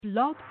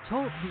Blog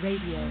Talk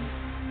Radio.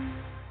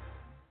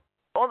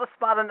 All the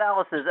spot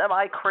analysis. Am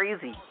I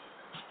crazy?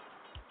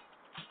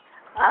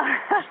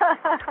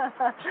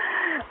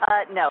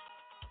 No.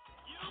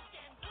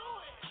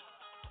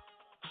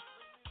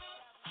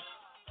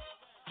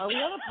 Are we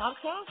on a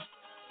podcast?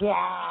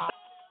 Yeah.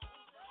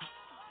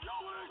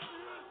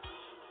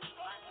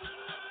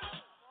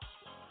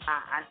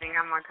 I think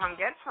I'm gonna come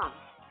get some.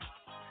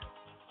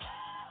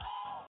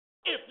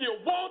 If you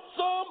want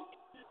some,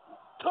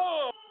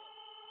 come.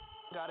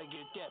 Gotta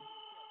get that.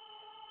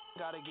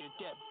 Gotta get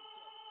that.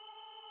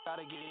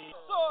 Gotta get it.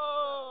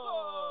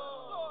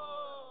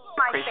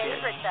 My Appreciate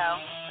favorite, it. though.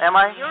 Am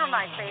I? You're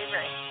my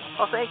favorite.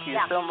 Well, thank you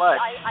Yeah, so much.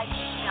 I kid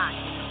you not.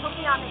 You put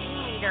me on the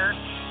e-meter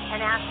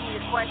and asked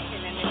me a question,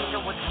 and the meter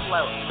would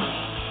float.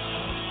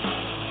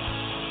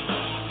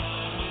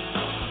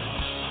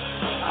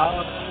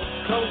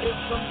 Go get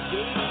some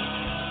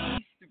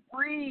Game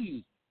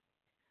 3.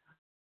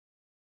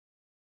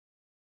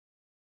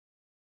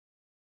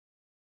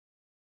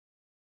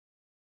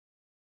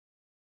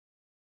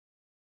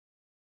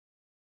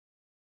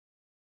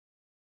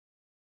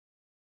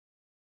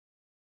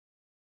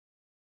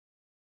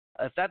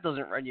 If that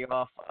doesn't run you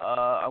off,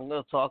 I'm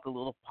going to talk a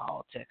little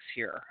politics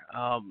here.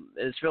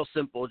 It's real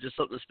simple, just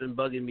something that's been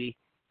bugging me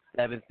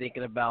that I've been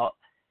thinking about.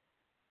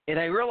 And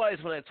I realize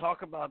when I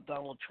talk about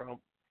Donald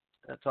Trump,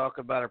 I talk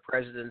about our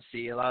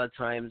presidency, a lot of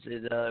times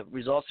it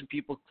results in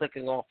people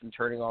clicking off and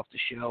turning off the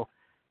show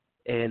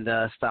and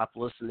stop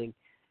listening.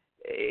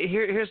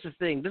 Here's the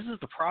thing. This is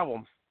the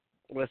problem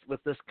with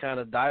this kind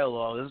of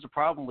dialogue. This is the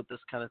problem with this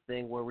kind of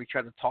thing where we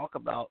try to talk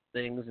about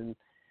things and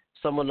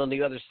someone on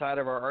the other side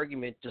of our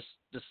argument just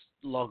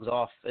logs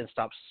off and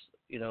stops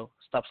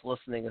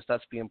listening and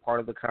stops being part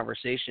of the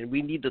conversation.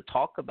 We need to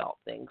talk about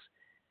things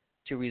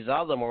to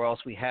resolve them, or else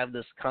we have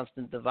this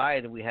constant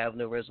divide and we have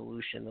no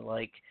resolution.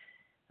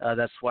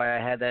 That's why I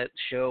had that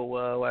show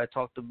where I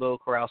talked to Bo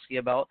Karowski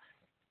about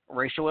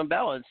racial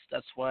imbalance.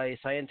 That's why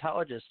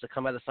Scientologists that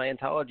come out of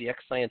Scientology,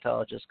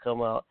 ex-Scientologists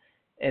come out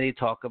and they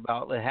talk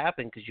about what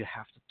happened, because you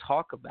have to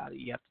talk about it.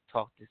 You have to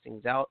talk these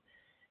things out.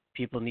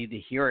 People need to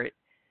hear it.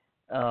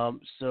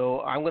 So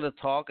I'm going to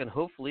talk, and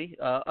hopefully,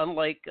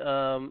 unlike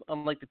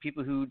the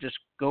people who just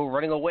go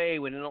running away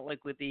when they don't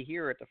like what they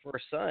hear at the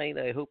first sign,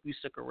 I hope you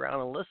stick around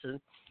and listen,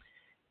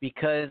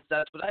 because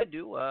that's what I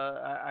do.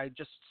 I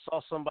just saw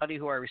somebody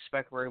who I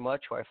respect very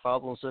much, who I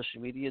follow on social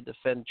media,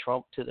 defend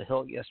Trump to the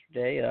hilt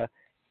yesterday.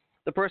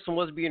 The person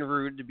was being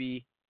rude, to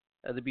be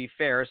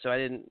fair, so I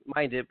didn't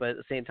mind it, but at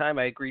the same time,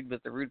 I agreed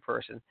with the rude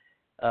person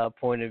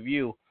point of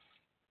view.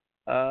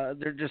 There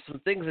are just some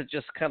things that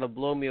just kind of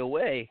blow me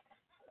away.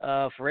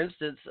 For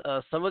instance,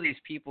 some of these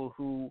people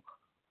who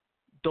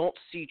don't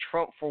see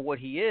Trump for what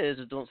he is,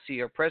 or don't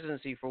see our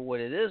presidency for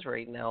what it is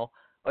right now,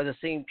 are the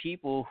same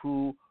people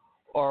who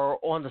are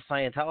on the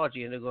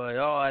Scientology, and they're going,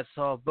 "Oh, that's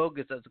all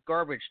bogus, that's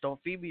garbage,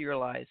 don't feed me your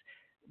lies,"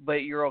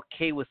 but you're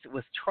okay with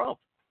Trump.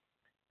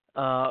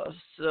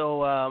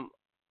 So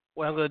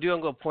what I'm going to do,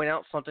 I'm going to point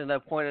out something that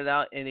I pointed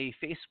out in a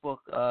Facebook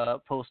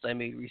post I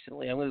made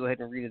recently. I'm going to go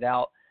ahead and read it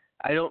out.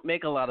 I don't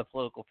make a lot of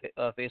political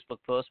Facebook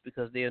posts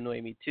because they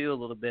annoy me too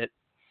a little bit.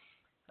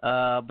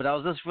 But I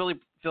was just really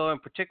feeling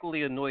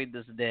particularly annoyed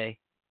this day.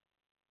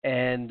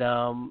 And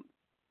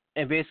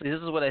basically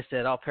this is what I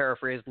said. I'll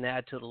paraphrase and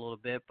add to it a little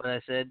bit. But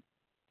I said,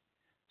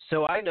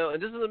 so I know,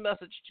 and this is a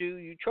message to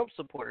you Trump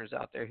supporters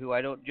out there who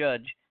I don't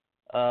judge,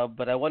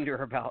 but I wonder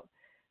about.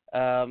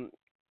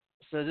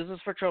 So this is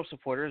for Trump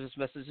supporters. This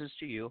message is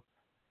to you.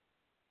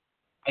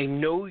 I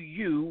know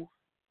you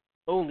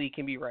only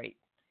can be right.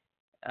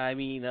 I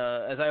mean,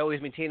 as I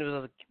always maintained,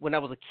 when I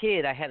was a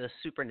kid, I had a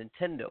Super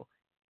Nintendo.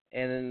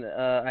 And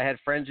I had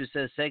friends who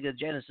said Sega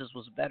Genesis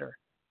was better.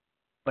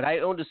 But I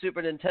owned a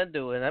Super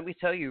Nintendo, and let me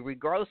tell you,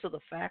 regardless of the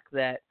fact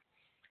that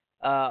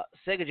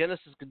Sega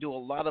Genesis could do a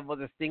lot of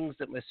other things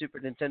that my Super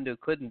Nintendo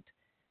couldn't,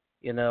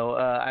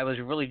 I was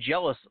really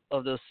jealous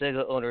of those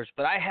Sega owners.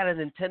 But I had a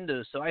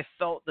Nintendo, so I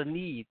felt the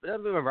need. But I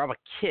remember, I'm a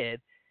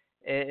kid,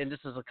 and this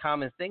is a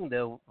common thing,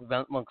 though,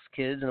 amongst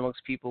kids and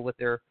amongst people with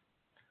their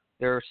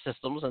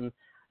systems.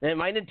 And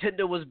my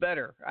Nintendo was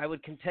better. I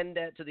would contend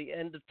that to the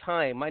end of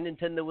time. My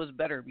Nintendo was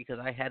better because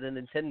I had a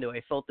Nintendo. I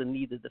felt the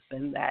need to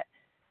defend that.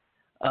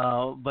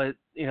 But,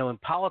 in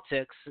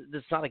politics,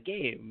 it's not a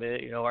game.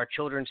 Our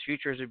children's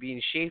futures are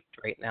being shaped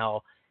right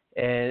now,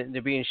 and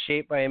they're being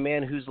shaped by a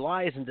man whose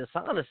lies and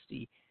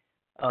dishonesty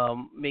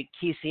make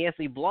Casey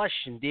Anthony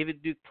blush and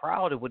David Duke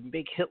proud. It would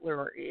make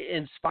Hitler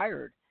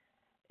inspired.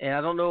 And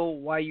I don't know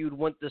why you'd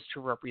want this to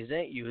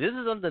represent you. This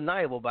is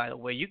undeniable, by the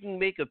way. You can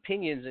make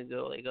opinions and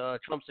go like,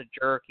 Trump's a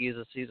jerk, he's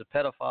a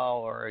pedophile,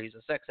 or he's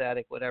a sex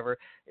addict, whatever.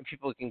 And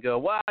people can go,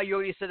 wow, you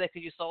already said that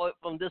because you saw it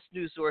from this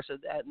news source or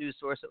that news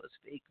source. It was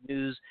fake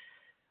news.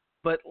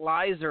 But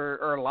lies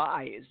are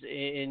lies,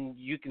 and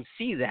you can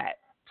see that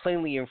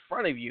plainly in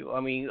front of you. I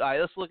mean,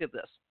 let's look at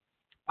this.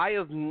 I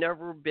have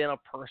never been a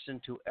person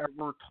to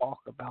ever talk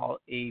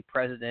about a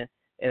president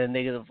in a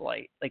negative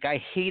light. Like,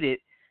 I hate it.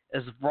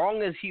 As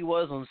wrong as he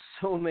was on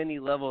so many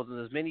levels and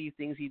as many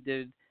things he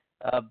did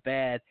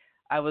bad,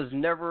 I was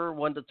never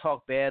one to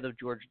talk bad of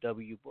George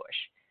W.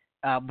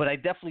 Bush, but I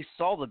definitely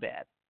saw the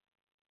bad.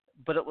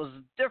 But it was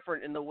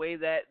different in the way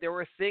that there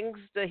were things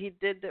that he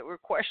did that were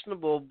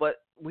questionable, but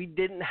we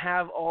didn't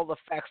have all the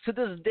facts. To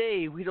this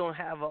day, we don't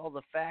have all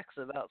the facts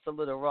about some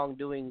of the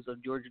wrongdoings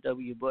of George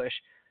W. Bush,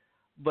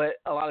 but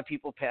a lot of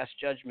people pass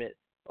judgment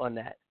on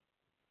that.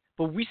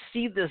 But we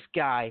see this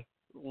guy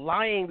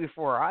lying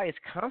before our eyes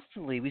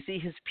constantly. We see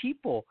his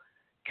people,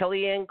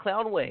 Kellyanne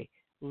Conway,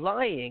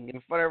 lying in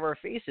front of our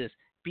faces,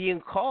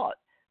 being caught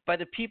by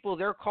the people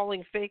they're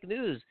calling fake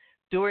news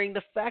during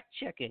the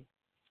fact-checking.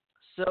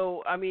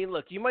 So, I mean,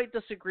 look, you might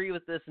disagree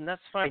with this, and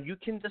that's fine. You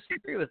can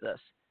disagree with this.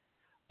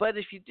 But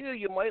if you do,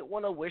 you might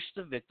want to wish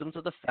the victims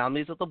of the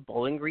families of the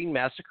Bowling Green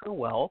Massacre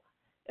well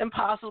and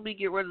possibly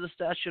get rid of the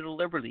Statue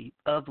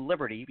of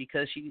Liberty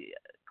because she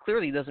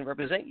clearly doesn't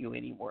represent you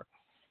anymore.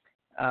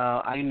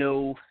 I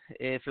know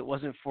if it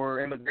wasn't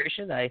for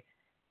immigration, I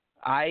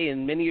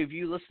and many of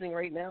you listening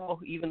right now,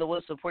 even the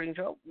ones supporting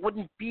Trump,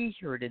 wouldn't be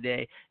here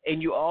today,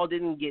 and you all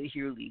didn't get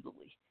here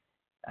legally.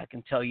 I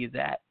can tell you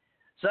that.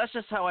 So that's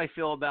just how I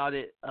feel about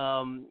it.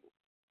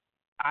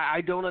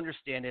 I don't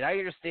understand it. I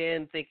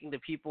understand thinking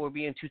that people are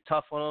being too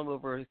tough on them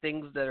over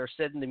things that are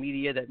said in the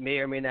media that may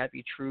or may not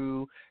be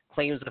true,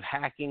 claims of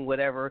hacking,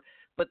 whatever.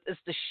 But it's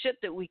the shit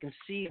that we can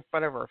see in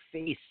front of our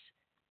face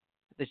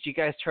that you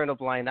guys turn a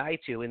blind eye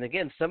to. And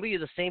again, some of you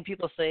are the same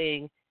people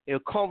saying,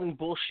 calling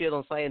bullshit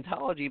on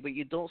Scientology, but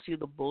you don't see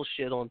the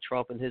bullshit on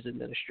Trump and his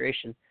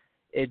administration.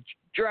 It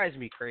drives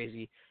me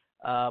crazy.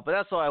 But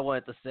that's all I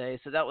wanted to say.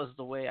 So that was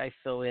the way I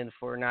fill in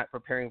for not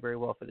preparing very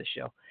well for the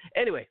show.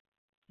 Anyway,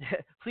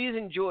 please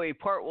enjoy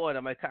part 1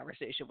 of my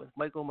conversation with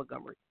Michael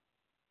Montgomery.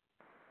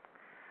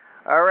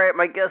 All right,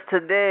 my guest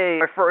today,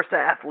 my first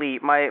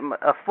athlete,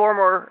 a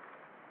former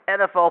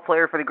NFL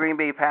player for the Green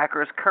Bay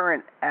Packers,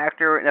 current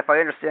actor, and if I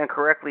understand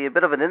correctly, a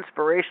bit of an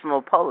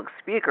inspirational public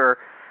speaker,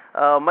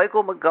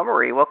 Michael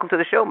Montgomery. Welcome to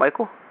the show,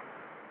 Michael.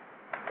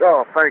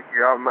 Oh, thank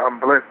you. I'm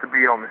blessed to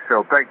be on the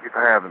show. Thank you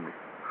for having me.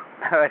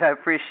 All right, I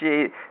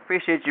appreciate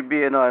you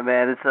being on,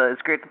 man.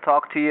 It's great to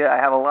talk to you. I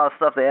have a lot of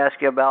stuff to ask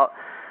you about.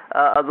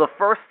 The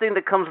first thing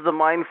that comes to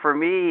mind for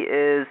me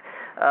is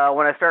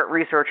when I start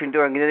researching,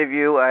 doing an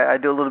interview, I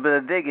do a little bit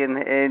of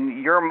digging,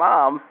 and your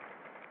mom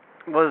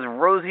was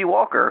Rosie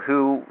Walker,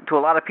 who to a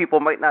lot of people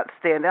might not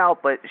stand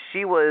out, but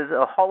she was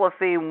a Hall of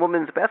Fame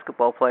women's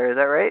basketball player. Is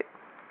that right?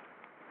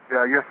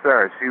 Yeah, yes,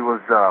 sir. She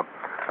was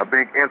a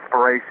big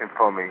inspiration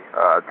for me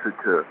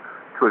to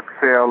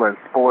excel in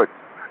sports.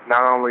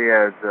 Not only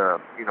as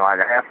an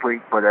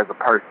athlete, but as a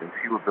person.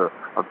 She was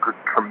a good,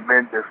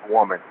 tremendous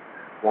woman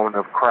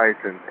of Christ,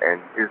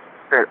 and just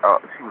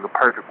she was a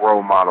perfect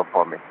role model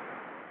for me.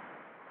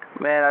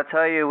 Man, I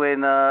tell you,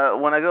 when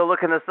I go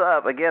looking this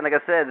up, again, like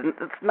I said,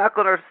 it's not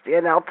going to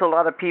stand out to a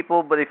lot of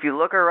people, but if you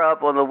look her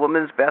up on the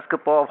Women's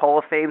Basketball Hall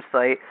of Fame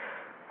site,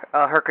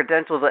 her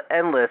credentials are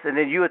endless, and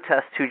then you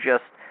attest to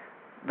just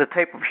the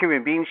type of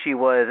human being she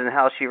was and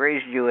how she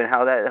raised you and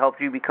how that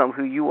helped you become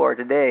who you are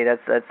today.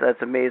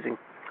 That's amazing.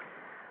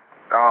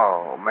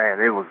 Oh man,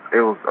 it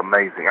was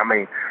amazing. I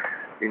mean,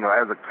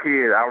 as a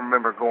kid, I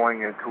remember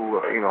going into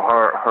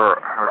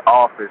her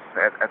office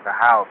at the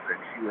house, and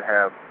she would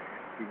have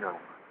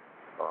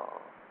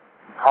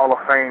Hall of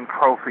Fame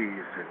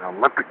trophies and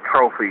Olympic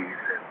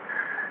trophies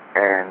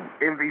and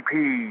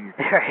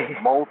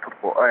MVPs,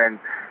 multiple, and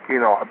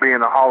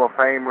being a Hall of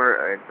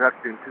Famer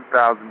inducted in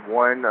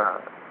 2001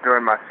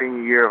 during my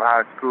senior year of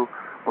high school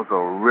was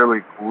a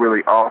really,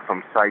 really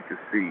awesome sight to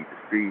see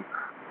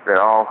that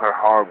all her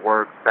hard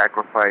work,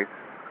 sacrifice,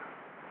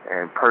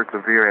 and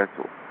perseverance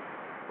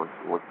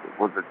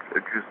was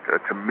just a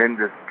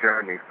tremendous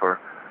journey for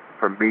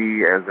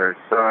me as her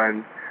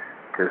son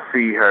to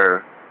see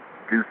her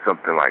do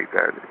something like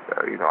that.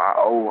 I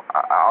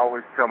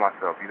always tell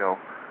myself,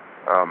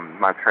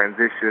 my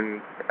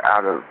transition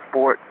out of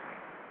sports,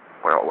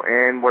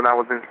 and when I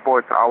was in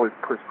sports, I always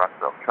pushed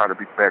myself, try to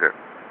be better,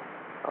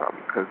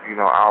 because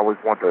I always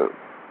want to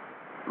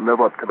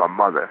live up to my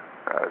mother.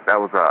 That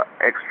was an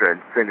extra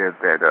incentive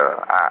that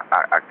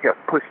I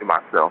kept pushing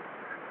myself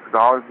because I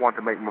always wanted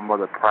to make my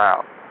mother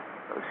proud.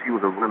 She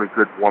was a really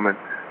good woman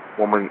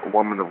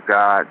of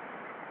God.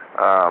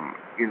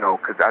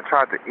 Because I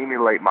tried to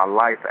emulate my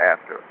life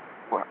after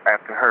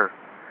her,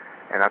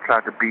 and I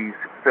tried to be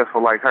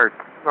successful like her.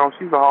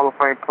 She's a Hall of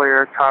Fame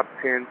player, top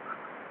 10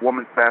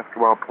 women's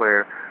basketball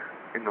player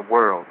in the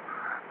world,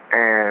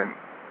 and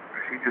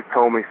she just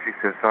told me, she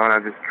said, "Son, I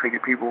just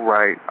treated people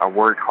right. I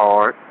worked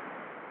hard."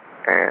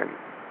 And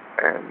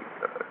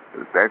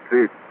that's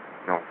it.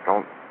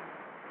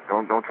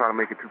 Don't try to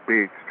make it too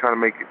big. Just try to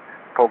make it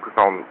focus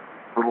on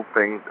little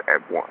things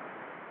at once.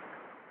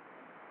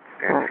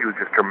 And she was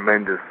just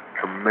tremendous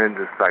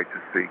sight to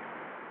see.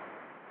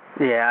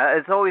 Yeah,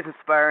 it's always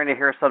inspiring to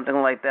hear something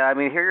like that. I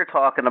mean, here you're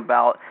talking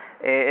about,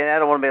 and I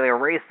don't want to be like a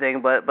race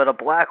thing, but a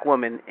black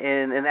woman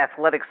in an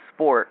athletic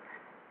sport.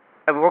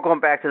 I mean, we're going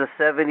back to the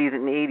 70s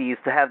and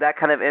 80s to have that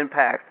kind of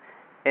impact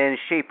and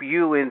shape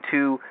you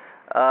into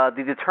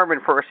the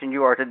determined person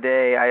you are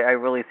today. I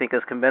really think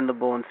is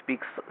commendable and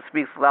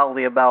speaks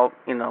loudly about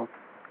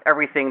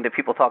everything that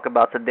people talk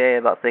about today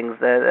about things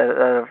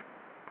that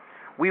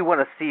we want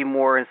to see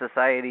more in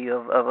society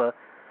of a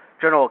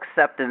general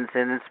acceptance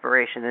and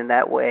inspiration in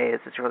that way.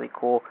 It's just really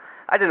cool.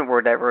 I didn't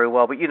word that very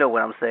well, but you know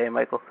what I'm saying,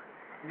 Michael.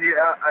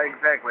 Yeah,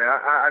 exactly.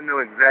 I know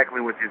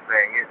exactly what you're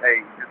saying.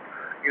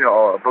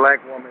 A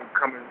black woman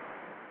coming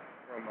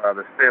from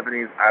the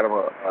 70s out of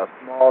a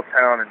small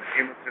town in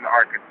Emerson,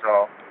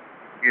 Arkansas.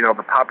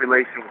 The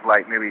population was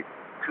like maybe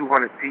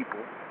 200 people.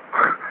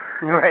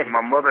 Right.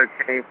 My mother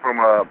came from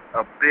a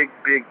big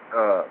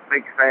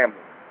family.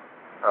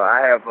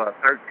 I have 13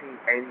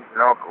 aunts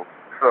and uncles.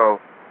 So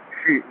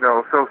she's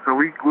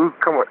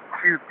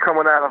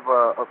coming out of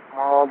a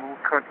small little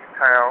country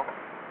town.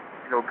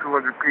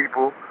 200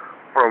 people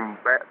from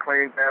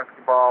playing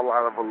basketball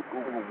out of a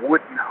little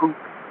wooden hoop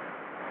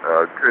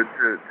to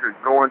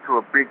going to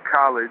a big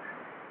college.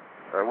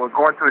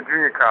 Going to a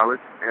junior college,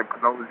 and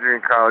Panola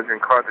Junior College in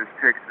Carthage,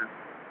 Texas,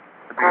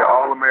 to be an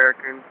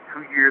All-American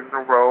 2 years in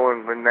a row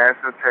and win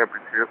national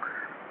championship,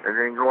 and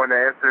then going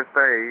to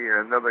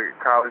SSA, another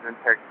college in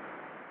Texas,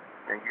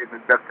 and getting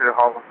inducted to the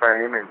Hall of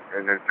Fame, and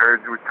then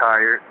Jersey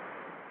retired,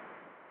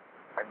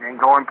 and then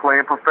going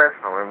playing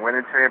professional and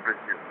winning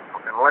championships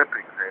in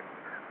Olympics.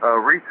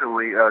 And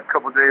recently, a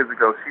couple of days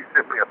ago, she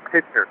sent me a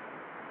picture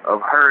of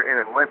her in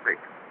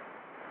Olympics.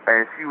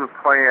 And she was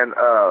playing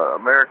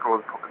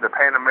the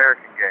Pan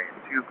American Games.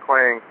 She was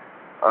playing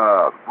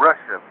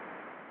Russia,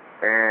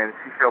 and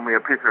she showed me a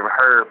picture of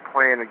her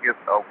playing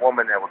against a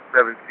woman that was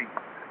 7 feet.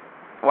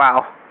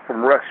 Wow.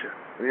 From Russia.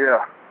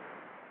 Yeah.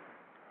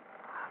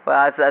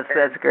 Well,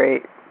 that's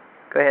great.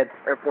 Go ahead.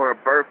 And for her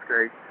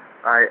birthday,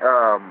 I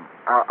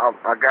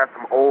got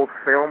some old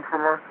film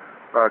from her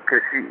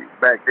because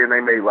back then they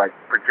made like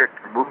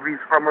projector movies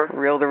from her.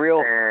 Reel to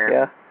reel. And,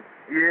 yeah.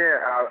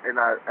 Yeah, and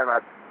I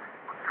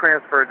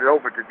transferred it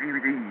over to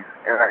DVDs,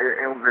 and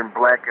it was in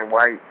black and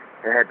white.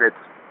 It had that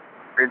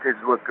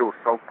vintage look. It was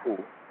so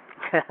cool.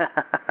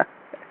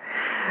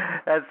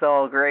 That's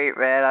all great,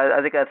 man.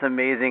 I think that's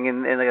amazing,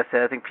 and like I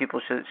said, I think people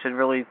should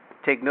really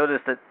take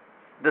notice that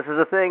this is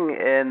a thing.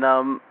 And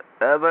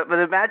but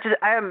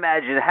I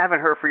imagine having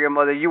her for your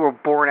mother. You were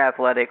born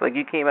athletic, like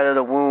you came out of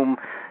the womb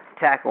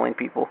tackling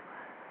people.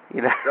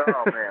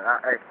 Oh man,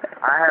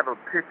 I have a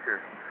picture.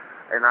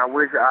 And I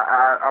wish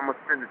I'm gonna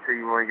send it to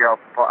you when we get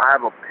off the phone. I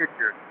have a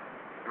picture.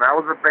 When I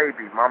was a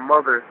baby, my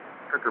mother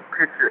took a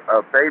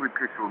baby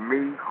picture of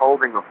me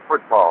holding a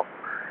football.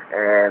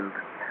 And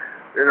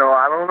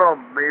I don't know.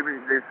 Maybe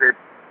they say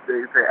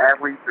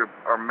athletes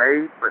are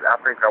made, but I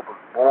think I was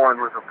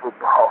born with a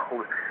football,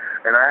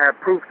 and I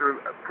have proof to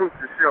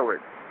show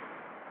it.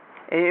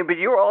 But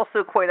you were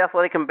also quite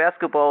athletic in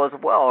basketball as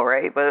well,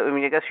 right? But I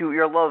mean, I guess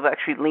your love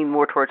actually leaned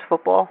more towards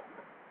football.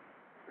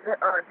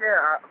 I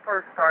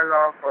first started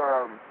off,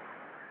 I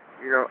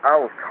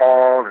was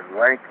tall and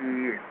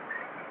lanky, and,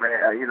 man,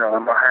 I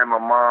had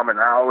my mom, and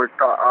I always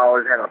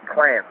had a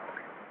plan.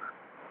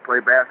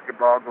 Play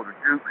basketball, go to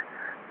Duke,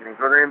 and then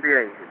go to the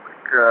NBA,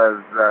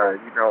 because,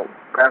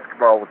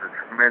 basketball was a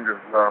tremendous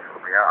love for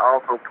me. I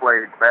also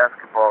played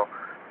basketball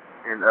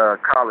in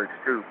college,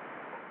 too.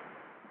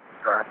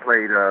 So I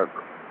played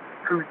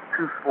two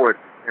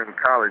sports in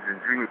college, in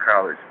junior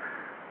college,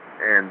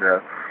 and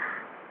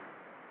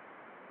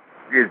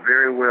did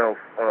very well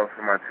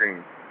for my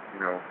team,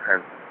 and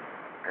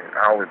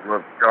I always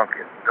loved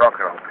dunking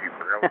on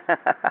people.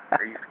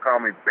 They used to call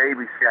me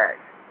Baby Shaq.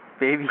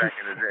 Baby back Shaq.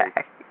 in the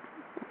day.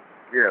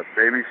 Yeah,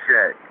 Baby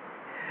Shaq.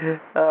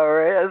 All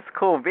right, that's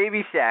cool.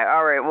 Baby Shaq.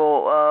 All right,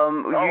 well,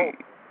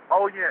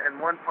 yeah, and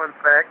one fun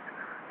fact,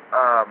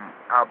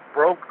 I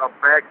broke a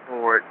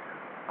backboard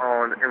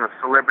in a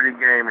celebrity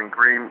game in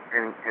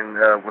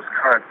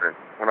Wisconsin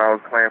when I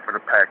was playing for the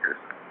Packers.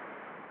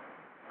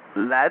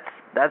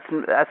 That's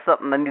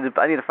something I need to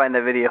find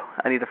that video.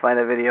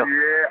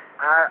 Yeah,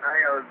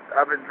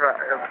 I've been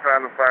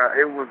trying to find.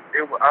 It was.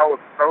 I was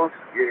so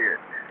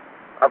scared.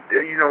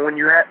 When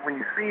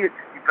you see it,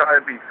 you thought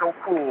it'd be so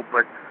cool,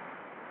 but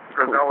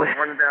because I was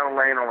running down the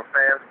lane on a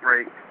fast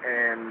break,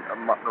 and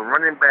the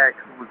running back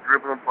who was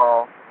dribbling the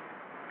ball,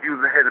 he was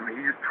ahead of me.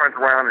 He just turned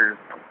around and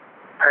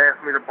passed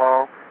me the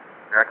ball,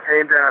 and I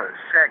came down and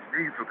Shaq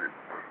dieseled it.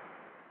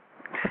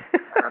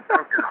 And I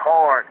dunked it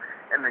hard,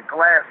 and the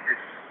glass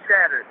just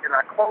shattered, and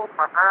I closed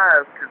my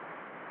eyes because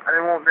I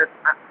didn't want the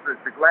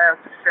glass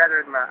to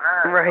shatter in my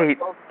eyes. Right.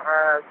 I closed my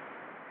eyes,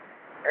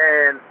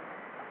 and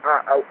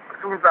as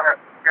soon as I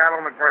got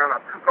on the ground,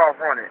 I took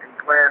off running, and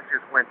glass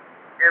just went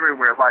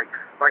everywhere, like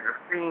a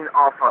scene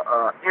off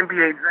a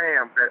NBA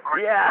Jam.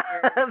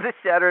 The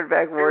shattered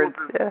backboards.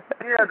 It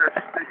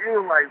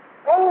was like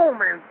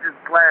boom, and this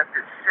glass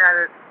just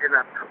shattered, and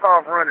I took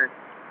off running.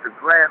 The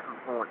glass was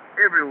going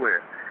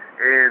everywhere,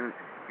 and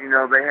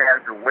they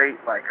had to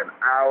wait like an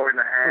hour and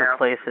a half.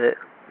 Replace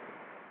it.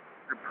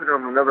 To put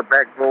on another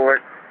backboard.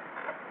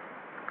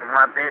 And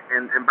by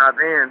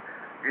then,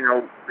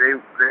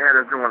 they had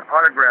us doing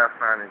autograph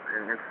signings.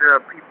 And instead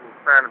of people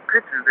signing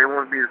pictures, they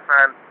wanted me to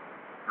sign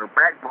the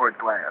backboard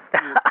glass.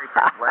 People would take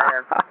the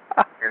glass,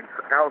 and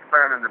I was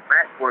signing the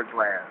backboard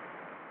glass.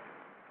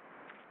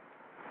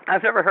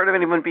 I've never heard of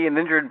anyone being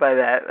injured by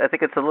that. I think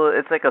it's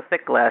like a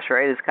thick glass,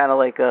 right? It's kind of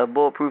like a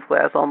bulletproof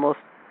glass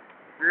almost.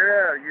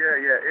 Yeah.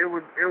 It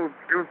was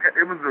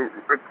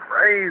a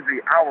crazy.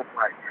 I was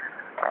like,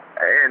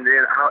 and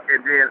then I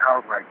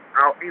was like,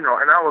 I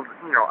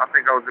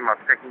think I was in my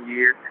second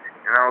year,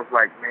 and I was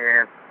like,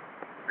 man,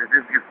 if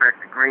this gets back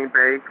to Green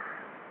Bay,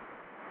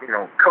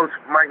 Coach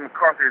Mike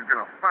McCarthy is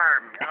gonna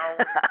fire me. I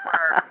don't want to be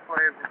fired for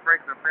playing for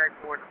breaking the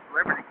backboard in a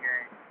celebrity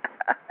game.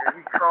 And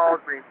he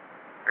called me,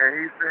 and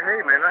he said,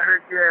 hey man, I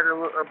heard you had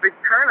a big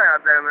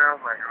turnout down there.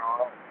 I was like,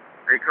 oh,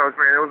 hey coach,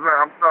 man,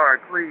 I'm sorry,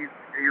 please.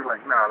 And he was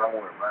like, no,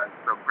 don't worry about it.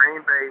 So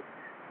Green Bay,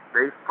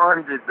 they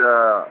funded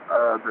the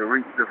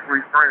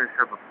free furnish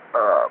of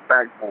the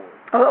backboard.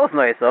 Oh, that was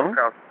nice of them.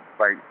 It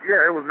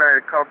was nice.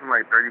 It cost them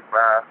like $3,500.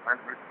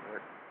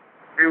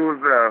 It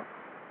was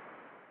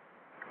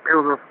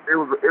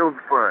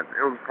fun.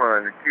 It was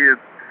fun. The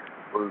kids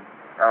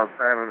I was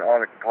signing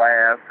on the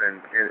glass,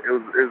 and it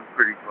was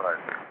pretty fun.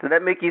 Did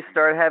that make you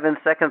start having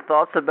second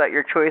thoughts about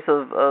your choice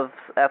of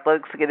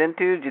athletics to get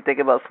into? Did you think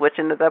about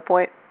switching at that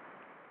point?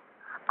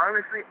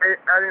 Honestly,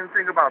 I didn't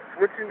think about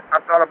switching. I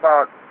thought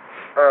about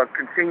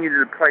continuing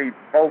to play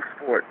both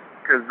sports.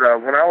 Because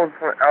when I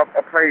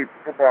played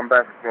football and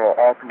basketball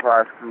all through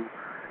high school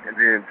and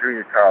then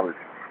junior college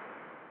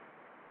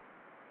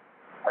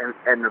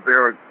and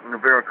Navarro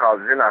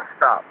College. Then I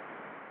stopped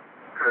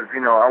because,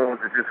 I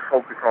wanted to just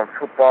focus on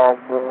football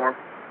more.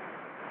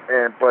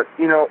 But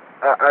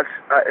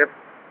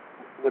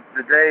with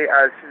today,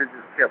 I should have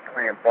just kept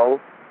playing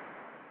both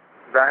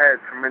because I had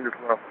tremendous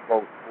love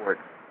for both sports.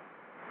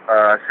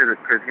 I should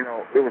have, because,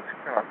 it was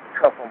kind of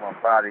tough on my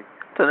body.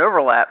 It's an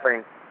overlap.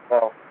 Playing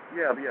football.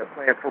 Yeah,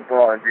 playing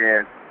football and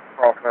then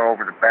crossing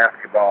over to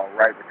basketball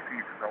right with the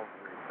season over.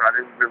 So I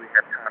didn't really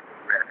have time to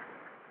rest.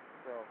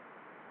 So.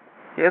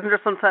 Yeah, isn't there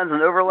sometimes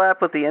an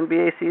overlap with the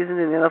NBA season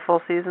and the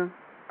NFL season?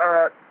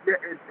 Yeah,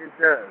 it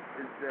does.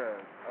 It does.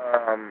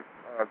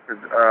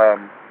 Because when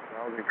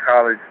I was in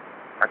college,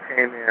 I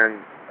came in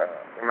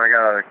when I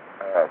got out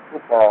of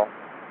football.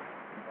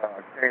 I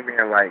came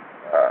in like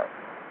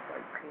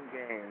 10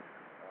 games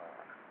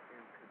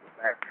into the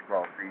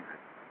basketball season.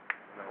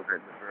 I was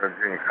at the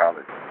junior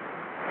college.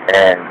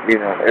 And, it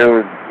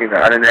was,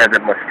 I didn't have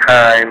that much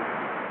time.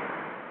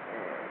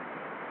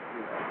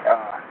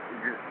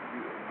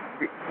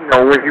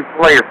 And, when you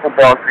play a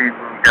football season,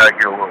 you gotta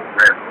get a little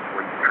rest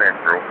before you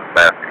transfer over to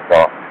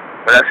basketball.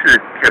 But I should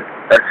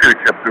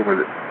have kept doing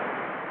it.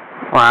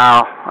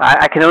 Wow.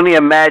 I can only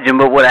imagine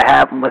what would have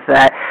happened with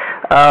that.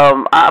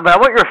 But I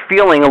want your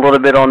feeling a little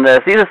bit on this.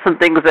 These are some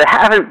things that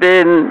haven't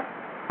been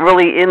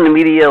really in the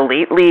media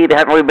lately. They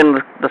haven't really been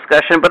in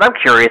discussion, but I'm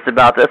curious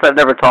about this. I've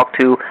never talked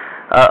to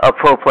a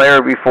pro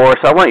player before,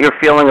 so I want your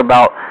feeling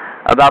about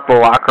the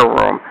locker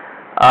room.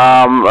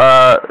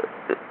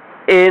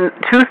 In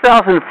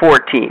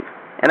 2014,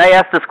 and I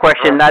asked this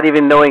question not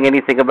even knowing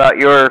anything about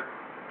you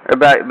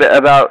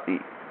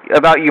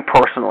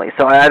personally,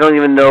 so I don't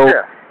even know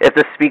if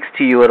this speaks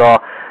to you at all.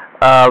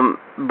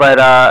 But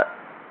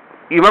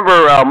you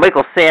remember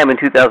Michael Sam in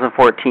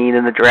 2014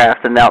 in the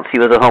draft announced he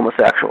was a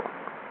homosexual.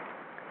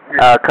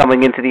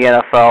 Coming into the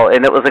NFL,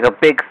 and it was like a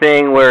big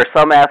thing where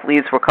some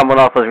athletes were coming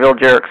off as real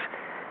jerks,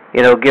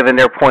 giving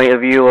their point of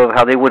view of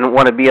how they wouldn't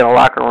want to be in a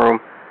locker room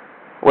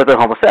with a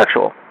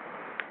homosexual.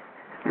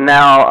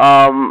 Now,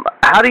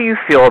 how do you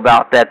feel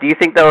about that? Do you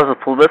think that was a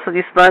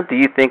publicity stunt? Do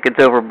you think it's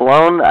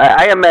overblown?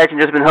 I imagine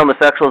there's been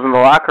homosexuals in the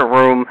locker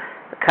room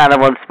kind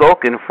of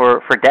unspoken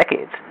for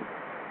decades.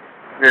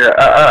 Yeah,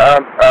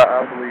 I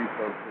believe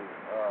so, too.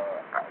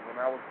 When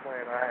I was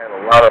playing, I had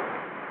a lot of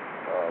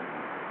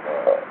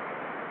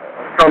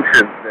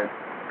assumptions that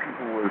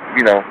people was,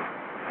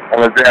 on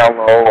the down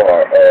low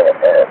or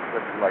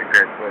something like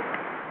that. But,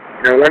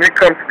 when it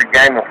comes to the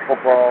game of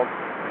football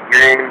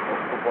doesn't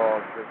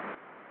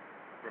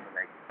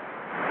discriminate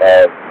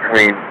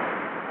between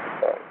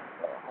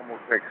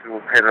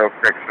homosexuals,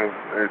 heterosexuals.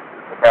 It's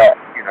about,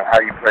 how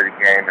you play the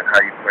game and how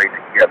you play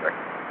together.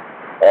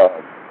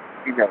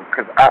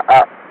 Because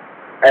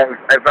as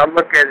I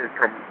look at it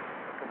from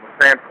a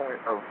standpoint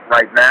of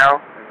right now,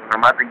 when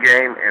I'm at the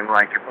game, and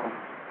like if I'm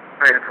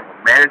playing from a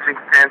managing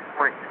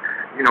standpoint,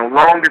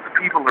 long as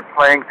people are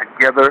playing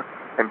together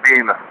and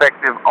being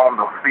effective on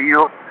the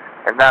field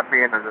and not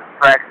being a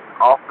distraction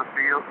off the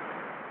field,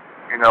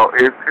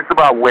 it's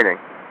about winning.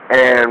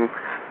 And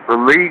the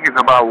league is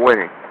about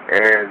winning.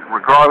 And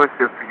regardless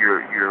if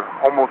you're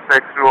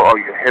homosexual or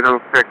you're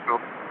heterosexual,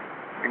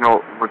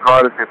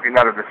 regardless if you're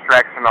not a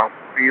distraction off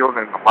the field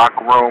in the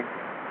locker room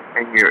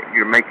and you're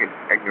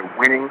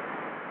winning,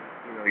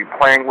 you're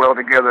playing well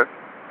together,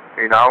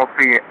 I don't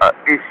see an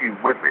issue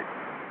with it.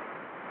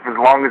 As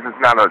long as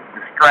it's not a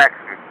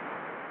distraction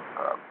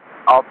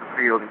off the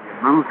field and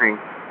you're losing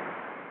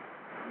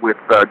with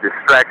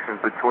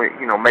distractions between,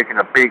 making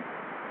a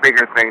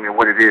bigger thing than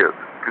what it is.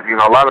 Because,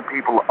 a lot of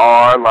people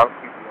are, a lot of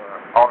people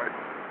are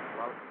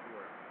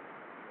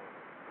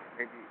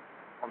maybe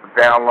on the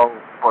down low,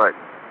 but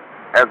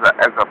as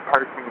a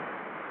person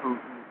who's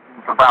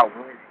about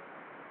winning,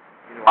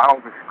 I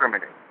don't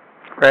discriminate.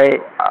 Right.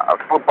 So,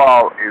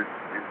 football is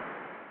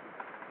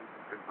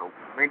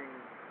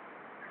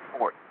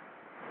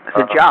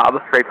It's a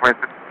job. Say, for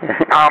instance,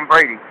 Tom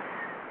Brady.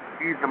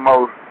 He's the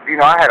most.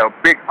 I had a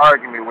big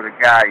argument with a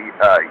guy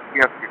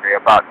yesterday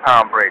about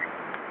Tom Brady,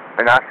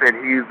 and I said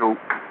he's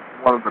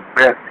one of the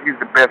best. He's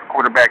the best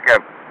quarterback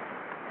ever.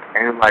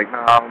 And he's like,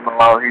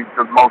 no, he's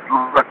the most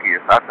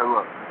luckiest. I said,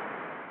 look,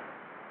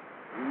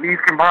 you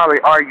can probably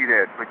argue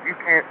that, but you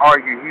can't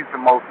argue he's the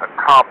most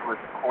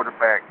accomplished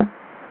quarterback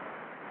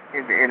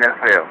in the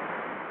NFL.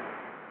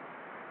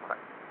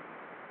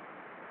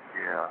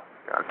 Yeah,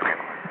 I can't.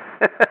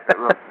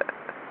 Look,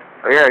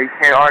 yeah, you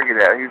can't argue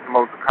that. He's the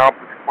most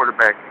accomplished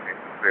quarterback in the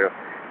NFL.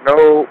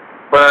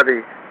 Nobody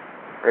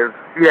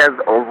he has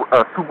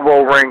a Super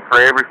Bowl ring for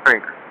every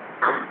finger.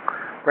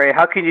 Right?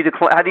 How can you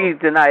how do you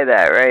deny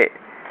that? Right?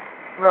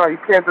 No, you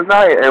can't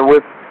deny it. And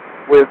with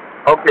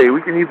okay,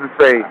 we can either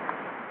say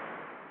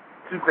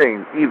two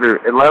things: either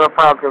Atlanta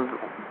Falcons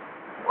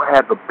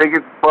had the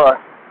biggest bust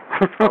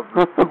of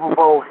the Super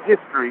Bowl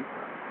history,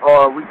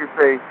 or we could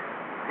say,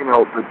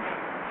 the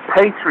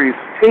Patriots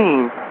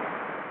team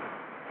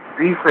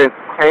defense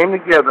came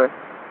together,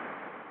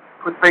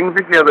 put things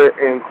together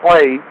in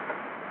play,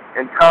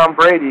 and Tom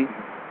Brady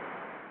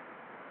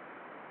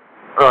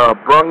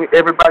brung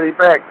everybody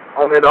back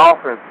on that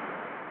offense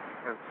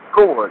and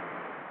scored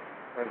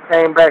and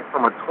came back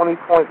from a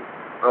 20-point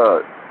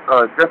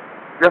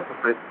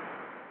deficit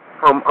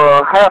from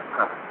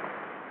halftime.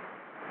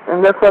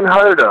 And that's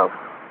unheard of.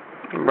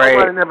 Right.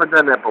 Nobody never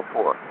done that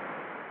before.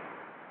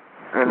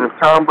 And if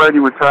Tom Brady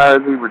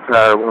retires, he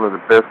retired one of the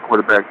best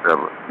quarterbacks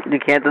ever. You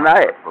can't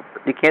deny it.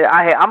 You can't.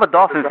 I'm a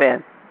Dolphin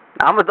fan.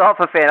 I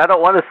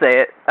don't want to say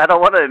it. I don't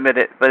want to admit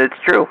it, but it's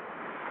true.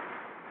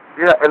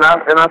 Yeah, and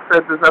I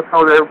said this. I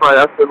told everybody.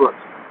 I said, look,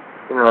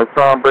 if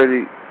Tom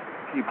Brady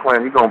keep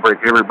playing, he's gonna break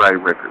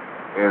everybody's record,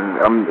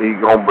 and he's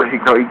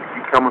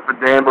coming for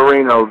Dan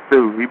Marino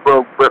too. He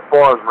broke Brett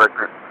Favre's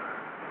record.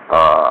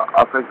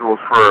 I think it was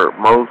for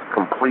most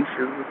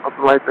completions or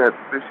something like that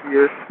this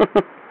year.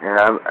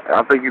 And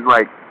I think he's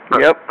like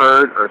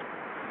third or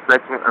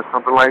second or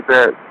something like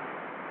that.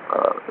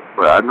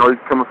 But I know he's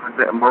coming for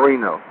Dan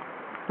Marino.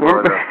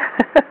 But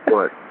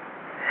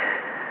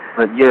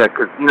yeah,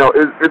 because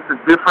it's the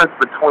difference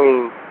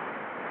between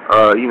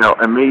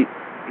and me.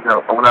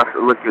 When I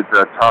look at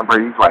Tom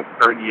Brady, he's like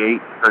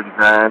 38,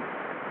 39,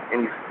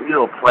 and he's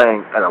still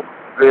playing at a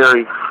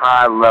very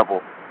high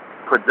level,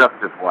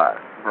 productive wise.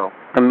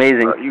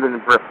 Amazing. Even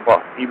Brett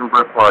Favre, he's a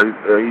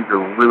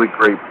really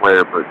great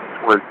player, but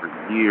towards the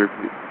years,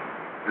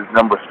 his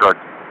numbers start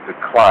to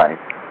decline.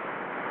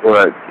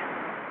 But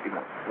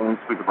when we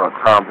speak about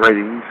Tom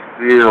Brady, he's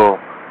still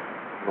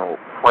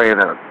playing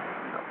at a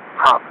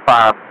top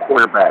 5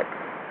 quarterback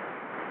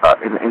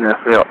in the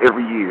NFL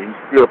every year. He's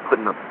still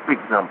putting up big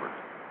numbers,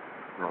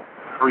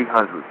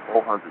 300,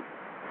 400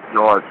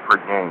 yards per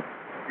game.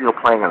 Still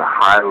playing at a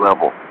high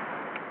level.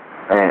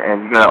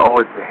 And you gotta owe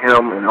it to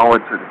him and owe it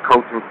to the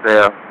coaching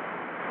staff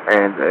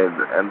and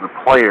the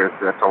players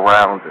that's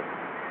around him.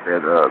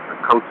 That the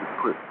coaches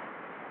put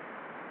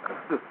a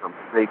system.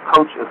 They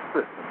coach a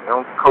system. They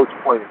don't coach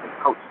players. They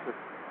coach systems.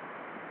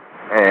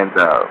 And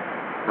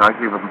I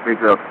give a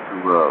big up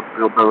to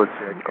Bill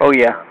Belichick. Oh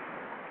yeah.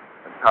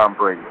 And Tom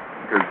Brady,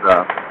 because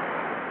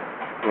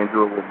can't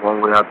do it with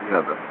one without the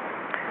other.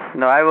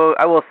 No, I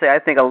will say I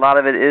think a lot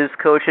of it is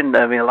coaching.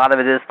 I mean, a lot of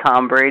it is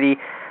Tom Brady.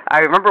 I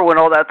remember when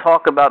all that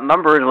talk about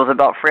numbers was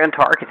about Fran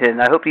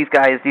Tarkenton. I hope these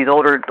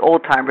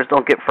old timers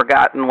don't get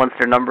forgotten once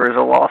their numbers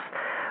are lost.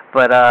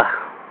 But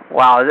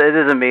wow, it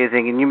is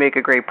amazing, and you make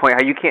a great point.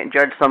 How you can't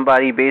judge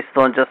somebody based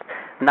on just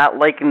not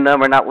liking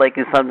them or not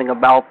liking something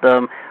about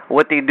them.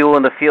 What they do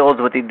in the field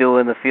is what they do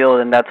in the field,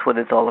 and that's what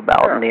it's all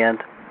about in the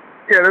end.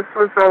 Yeah, that's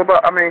what it's all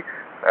about. I mean,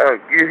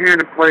 you're here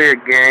to play a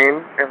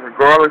game, and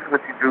regardless of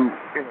what you do,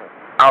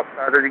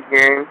 outside of the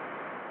game,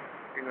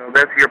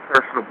 that's your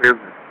personal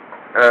business.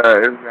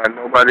 It's not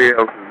nobody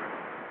else's.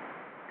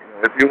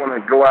 If you want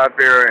to go out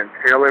there and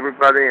tell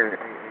everybody and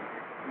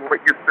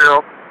exploit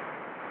yourself,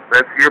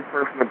 that's your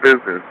personal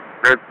business.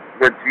 That's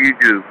what you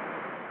do.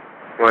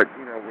 But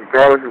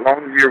regardless, as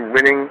long as you're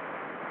winning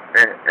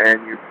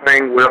and you're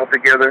playing well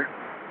together,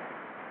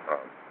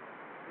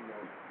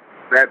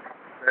 that's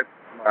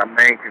my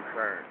main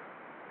concern.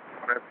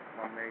 That's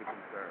my main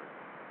concern.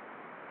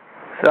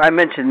 So I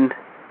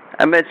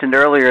mentioned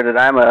earlier that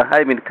I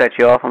didn't mean to cut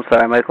you off. I'm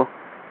sorry, Michael.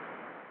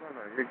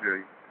 You're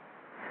good.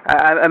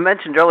 I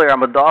mentioned earlier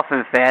I'm a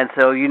Dolphin fan,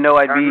 so I'd be.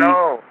 I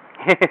know.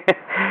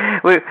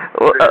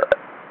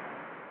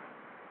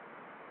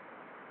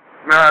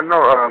 I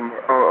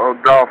know.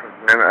 Dolphins,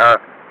 man.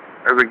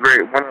 That's a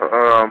great one.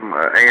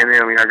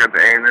 A&M. I got the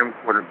A&M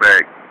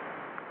quarterback,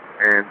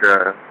 and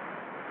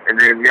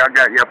then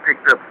y'all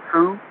picked up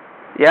Sue.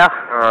 Yeah.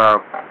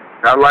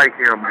 I like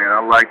him, man. I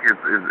like his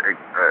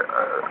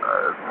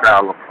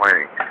style of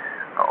playing.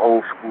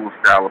 Old school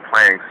style of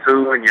playing.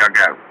 Sue, and y'all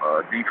got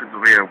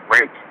defensive end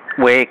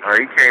Wake.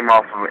 He came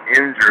off of an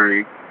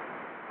injury.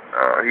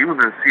 He was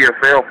in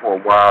CFL for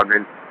a while,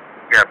 then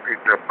got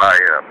picked up by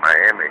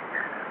Miami.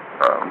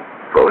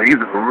 So he's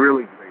a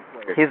really great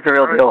player. He's the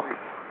real deal.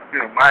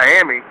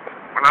 Miami,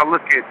 when I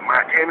look at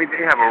Miami,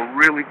 they have a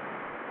really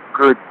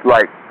good,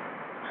 like,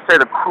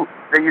 set of crew.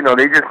 They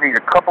just need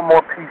a couple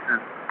more pieces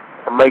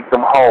to make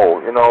them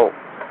whole.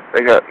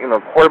 They got,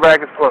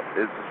 quarterback is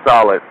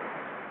solid.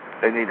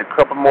 They need a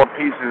couple more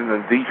pieces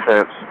in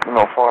defense,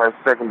 as far as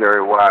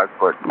secondary wise.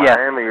 But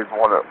Miami is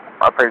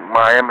I think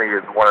Miami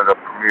is one of the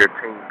premier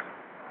teams.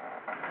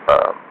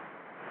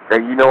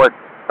 And you know what?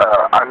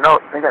 I know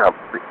they got.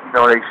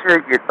 They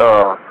should get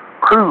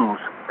Cruz.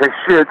 They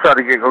should try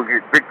to go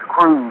get Victor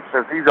Cruz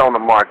since he's on the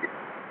market.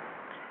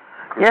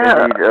 Yeah.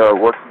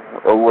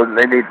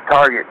 They need a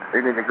target.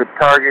 They need a good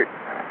target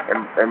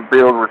and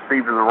build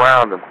receivers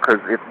around them.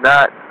 Because if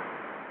not,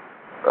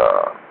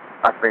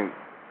 I think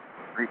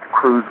Victor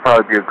Cruz would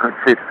probably be a good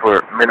fit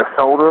for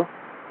Minnesota.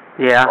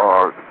 Yeah.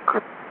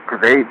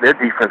 Because their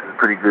defense is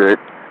pretty good,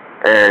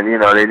 and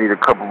they need a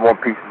couple more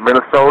pieces.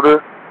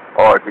 Minnesota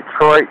or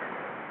Detroit.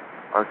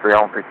 Honestly, I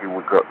don't think he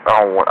would go. He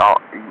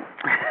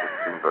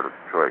wouldn't go to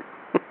Detroit.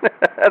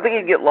 I think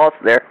he'd get lost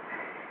there.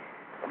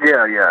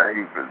 Yeah,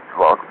 he gets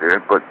lost there.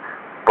 But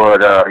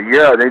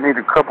they need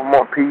a couple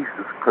more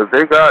pieces because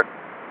they got,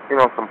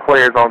 some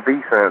players on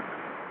defense.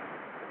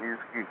 You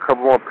just get a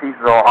couple more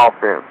pieces on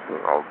offense.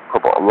 A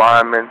couple of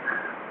linemen.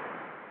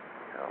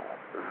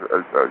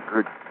 A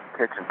good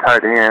catching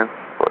tight end.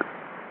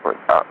 But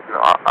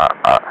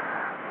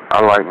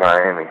I like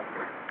Miami.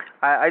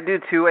 I do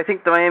too. I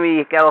think the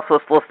Miami got off to a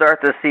slow start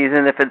this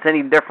season. If it's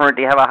any different,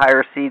 they have a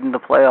higher seed in the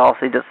playoffs.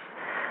 They just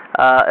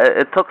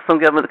it took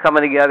some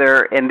coming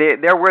together, and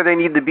they're where they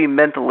need to be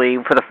mentally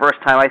for the first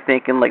time, I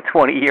think, in like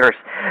 20 years.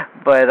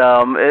 But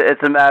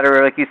it's a matter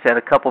of, like you said,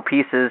 a couple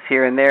pieces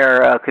here and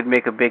there could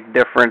make a big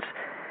difference.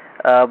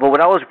 But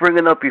what I was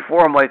bringing up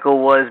before, Michael,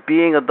 was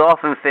being a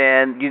Dolphin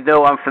fan,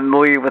 I'm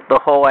familiar with the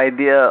whole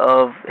idea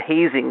of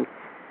hazing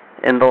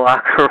in the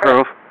locker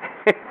room.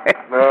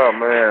 Oh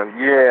man,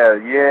 yeah.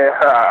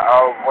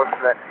 What's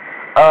that?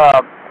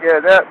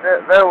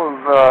 That was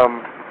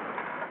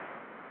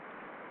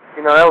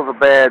that was a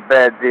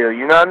bad deal.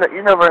 You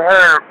never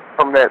heard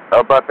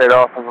about that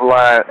offensive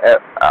line.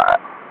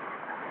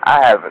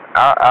 I haven't.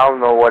 I don't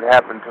know what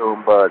happened to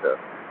him, but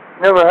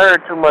never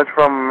heard too much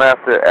from him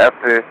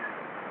after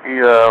he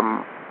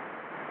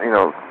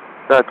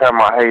started talking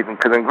about hazing.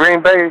 Because in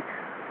Green Bay,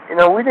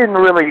 we didn't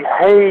really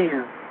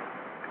haze.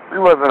 We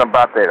wasn't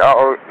about that.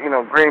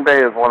 Green Bay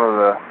is one of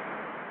the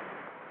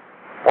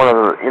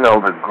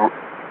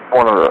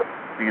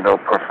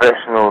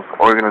professional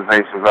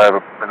organizations I've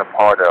ever been a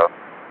part of.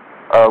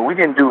 We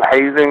didn't do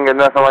hazing or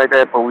nothing like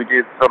that, but we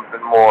did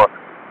something more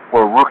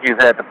where rookies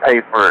had to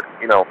pay for,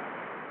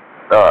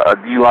 a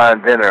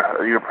D-line dinner,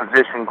 your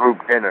position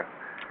group dinner.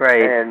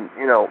 Right. And,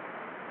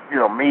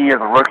 me as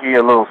a rookie,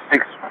 a little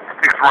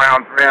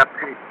six-round draft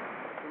pick,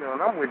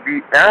 and I'm with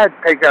I had to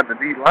take out the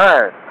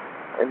D-line.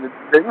 And if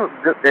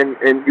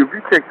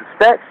you check the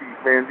stat sheet,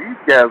 man, these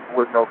guys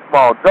was no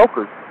small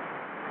jokers.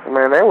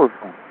 Man, they was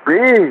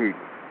big,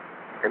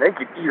 and they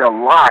could eat a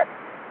lot.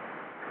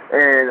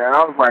 And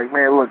I was like,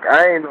 man, look,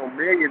 I ain't no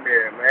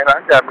millionaire, man.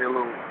 I got me a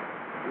little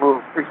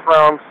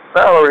 6-round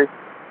salary.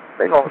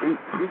 They gonna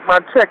eat my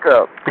check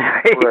up.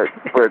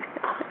 but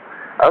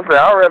I said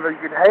I'd rather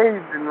get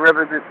hazed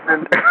than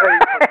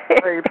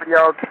pay for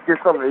y'all to get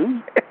something to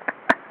eat.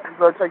 I'm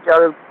gonna take y'all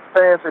to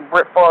fancy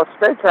Brett Favre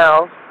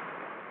Steakhouse.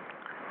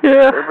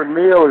 Yeah. Every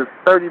meal is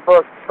 $30,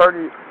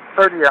 30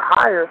 or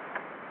higher.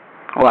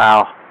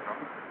 Wow.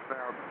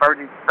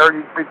 30,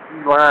 50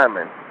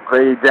 linemen.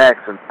 Gray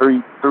Jackson,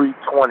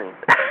 320.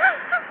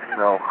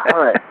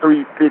 Hunt,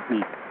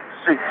 350,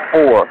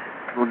 6'4".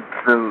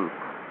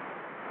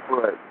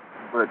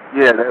 But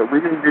yeah, we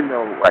didn't do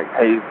no like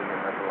hazing or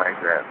nothing like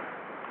that.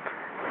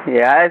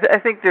 Yeah, I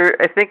think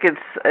I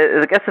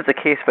guess it's a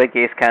case by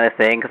case kind of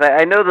thing because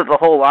I know that the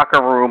whole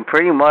locker room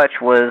pretty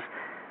much was.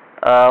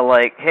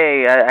 Like,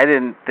 hey, I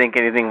didn't think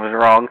anything was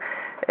wrong,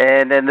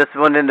 and then this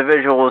one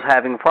individual was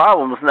having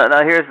problems.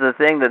 Now here's the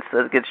thing that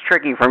gets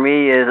tricky for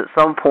me is at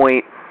some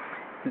point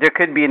there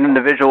could be an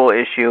individual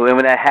issue, and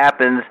when that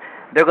happens,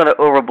 they're going to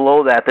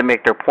overblow that to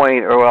make their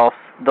point, or else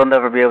they'll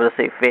never be able to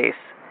save face.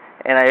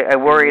 And I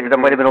worry that there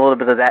might have been a little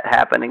bit of that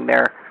happening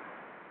there.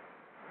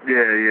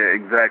 Yeah,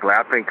 exactly.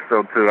 I think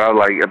so too. I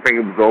think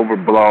it was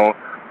overblown.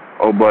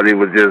 Old buddy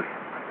was just,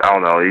 I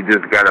don't know. He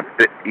just got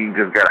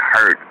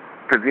hurt.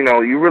 Because,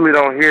 you really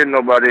don't hear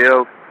nobody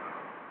else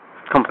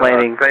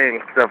complaining,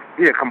 saying stuff.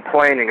 Yeah,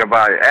 complaining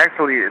about it.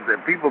 Actually, the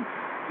people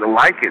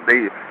like it.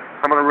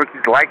 Some of the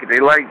rookies like it. They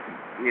like,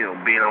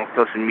 being on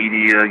social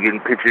media,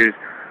 getting pictures,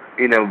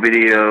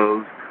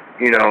 videos,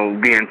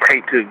 being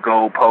taped to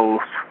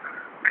goalposts,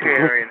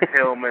 carrying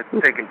helmets,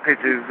 taking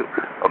pictures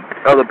of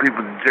other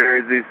people's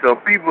jerseys. So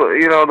people,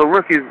 the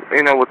rookies,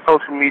 with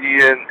social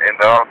media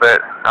and all that,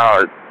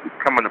 how it's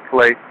coming to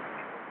play.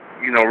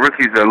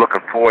 Rookies are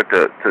looking forward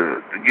to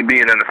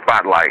being in the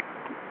spotlight.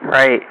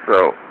 Right.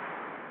 So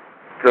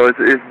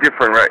it's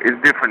different, right? It's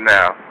different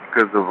now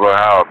because of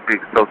how big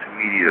social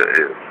media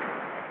is.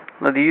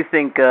 Now, do you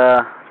think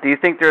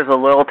there's a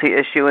loyalty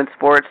issue in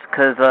sports?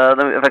 Because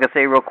if I could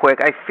say real quick,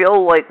 I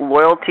feel like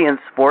loyalty in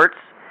sports,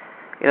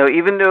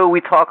 even though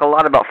we talk a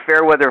lot about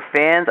fair weather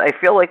fans, I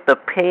feel like the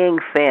paying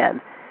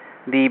fan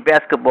the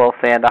basketball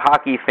fan, the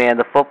hockey fan,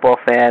 the football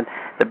fan,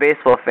 the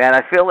baseball fan.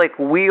 I feel like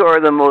we are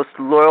the most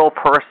loyal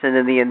person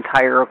in the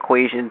entire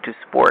equation to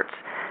sports.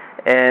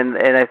 And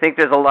I think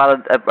there's a lot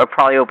of, I'm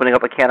probably opening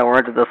up a can of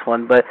worms with this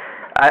one, but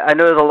I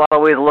know there's a lot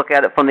of ways to look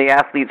at it from the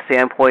athlete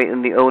standpoint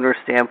and the owner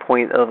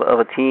standpoint of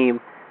a team.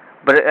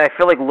 But I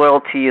feel like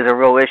loyalty is a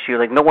real issue.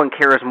 Like, no one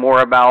cares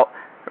more about,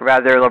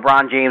 rather,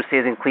 LeBron James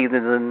stays in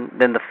Cleveland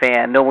than the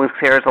fan. No one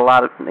cares a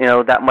lot,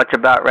 that much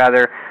about,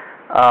 rather,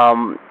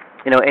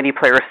 any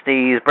player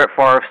stays, Brett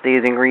Favre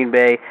stays in Green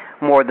Bay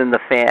more than the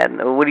fan.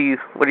 What are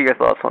your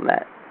thoughts on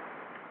that?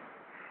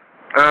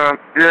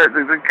 Yeah,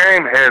 the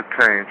game has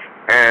changed,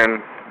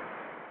 and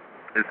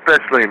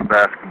especially in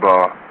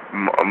basketball,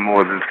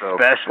 more than so.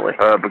 Especially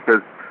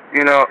because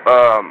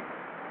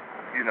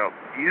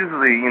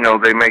usually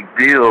they make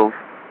deals,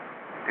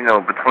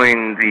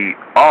 between the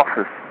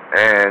office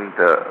and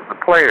the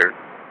players,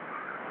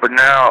 but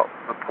now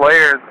the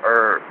players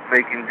are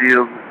making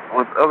deals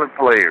with other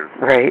players.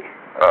 Right.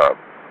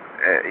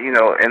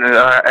 And it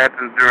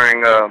happens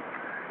during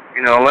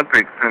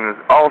Olympics and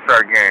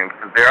All-Star games,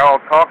 because they're all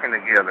talking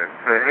together.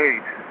 Say, hey,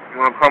 you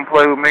want to come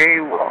play with me?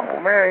 Well,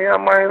 man, yeah, I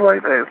might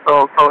like that.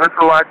 So it's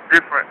a lot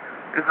different.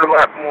 It's a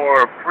lot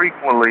more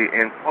frequently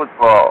in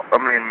football,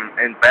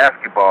 in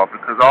basketball,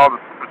 because all the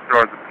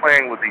superstars are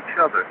playing with each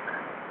other.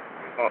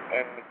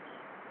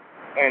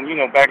 And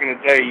back in the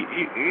day,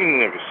 you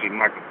never see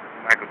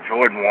Michael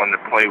Jordan wanting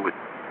to play with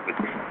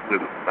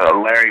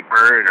Larry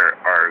Bird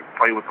or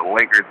play with the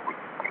Lakers with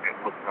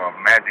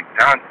Magic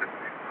Johnson.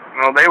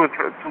 They were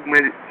too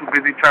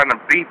busy trying to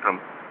beat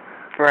them.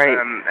 Right.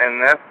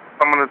 And that's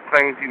some of the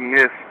things you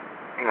miss,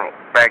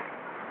 back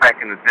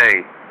in the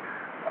day.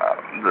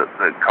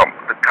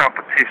 The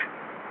competition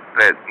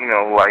that,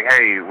 like,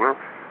 hey, we're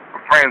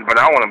friends, but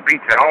I want to beat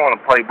you. I don't want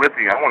to play with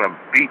you. I want to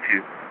beat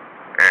you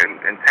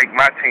and take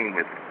my team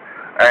with you.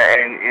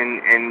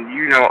 And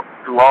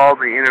through all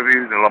the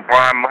interviews, and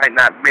LeBron might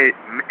not admit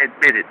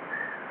it,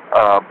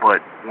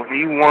 but when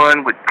he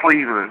won with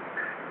Cleveland,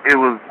 it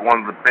was one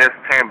of the best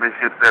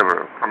championships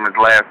ever from his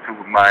last two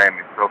with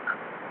Miami. So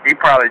he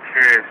probably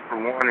cherished the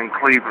one in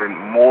Cleveland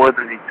more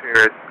than he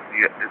cherished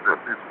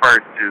his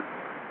first two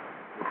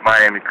with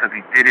Miami, because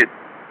he did it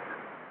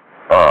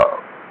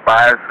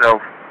by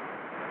himself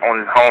on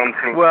his home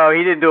team. Well,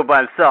 he didn't do it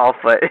by himself,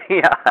 but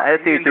yeah, I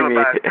see what you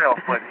mean. He didn't do it by himself,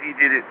 but he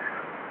did it,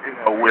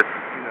 with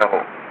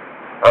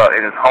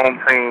in his home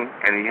team,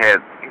 and he had,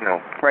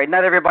 Right.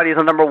 Not everybody's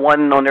a number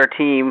one on their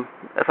team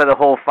for the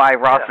whole 5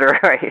 roster,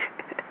 right?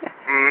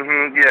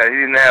 Yeah, he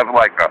didn't have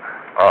like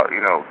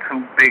two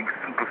big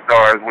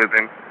superstars with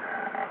him.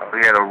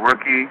 He had a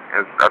rookie,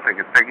 I think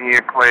a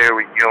second-year player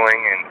with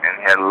Ewing, and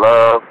he had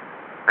Love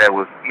that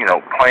was,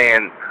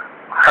 playing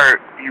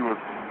hurt. He was,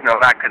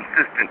 not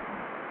consistent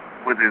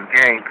with his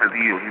game because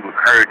he was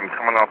hurt and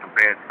coming off the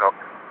bench. So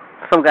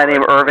some guy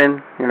named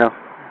Irvin, Yeah.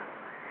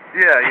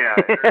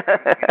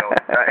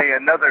 Hey,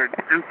 another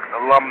Duke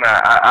alumni.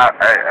 I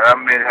have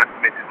to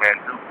mention, man,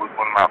 Duke was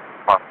one of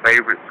my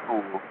favorite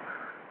schools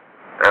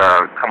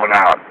coming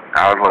out.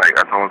 I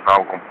told myself I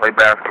was going to play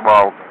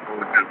basketball. I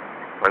was just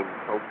play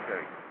with Coach K.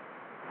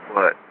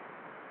 But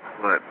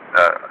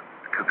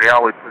because they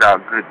always put out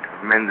good,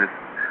 tremendous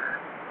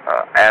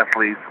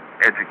athletes,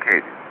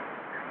 educated,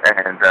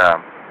 and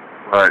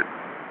but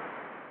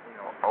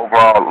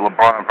overall,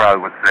 LeBron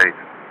probably would say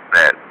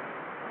that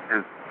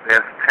his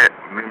best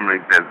memory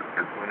is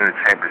winning a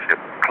championship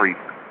with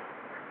Cleveland.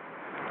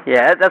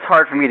 Yeah, that's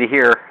hard for me to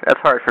hear.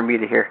 From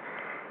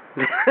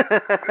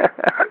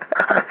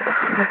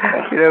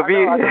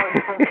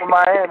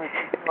Miami.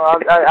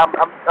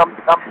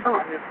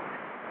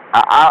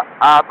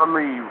 I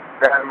believe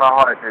that in my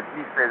heart that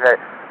he said that,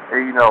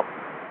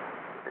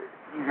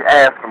 he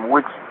asked him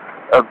which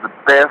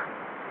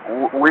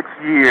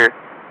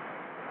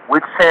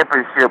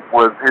championship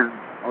was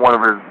one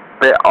of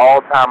his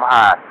all-time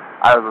high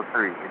out of the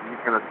 3. And he's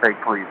going to say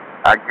Cleveland.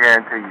 I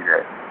guarantee you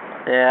that.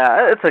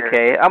 Yeah, it's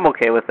okay. I'm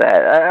okay with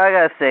that. I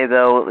gotta say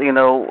though,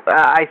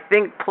 I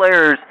think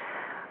players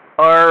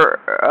are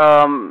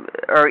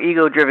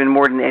ego-driven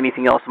more than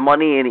anything else.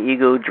 Money and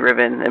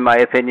ego-driven, in my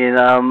opinion.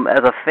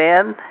 As a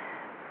fan,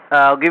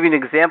 I'll give you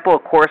an example.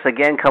 Of course,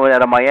 again, coming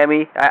out of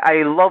Miami,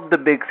 I love the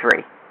Big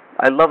 3.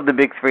 I love the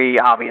Big 3,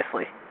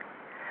 obviously,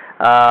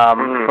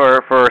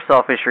 for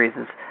selfish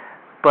reasons.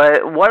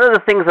 But one of the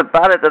things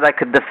about it that I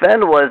could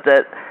defend was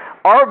that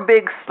our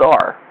big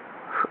star,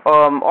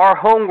 our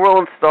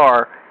homegrown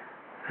star,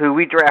 who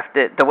we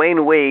drafted,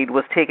 Dwayne Wade,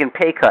 was taking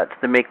pay cuts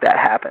to make that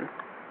happen.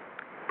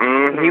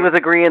 He was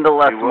agreeing to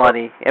less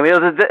money. I mean,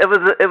 it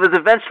was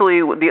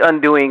eventually the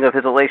undoing of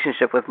his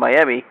relationship with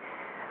Miami,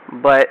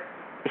 but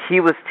he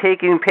was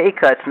taking pay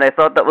cuts, and I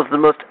thought that was the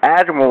most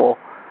admirable,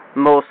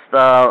 most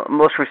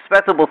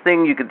respectable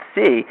thing you could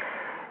see.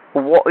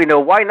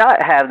 Why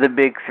not have the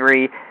Big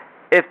 3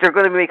 if they're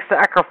going to make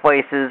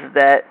sacrifices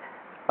that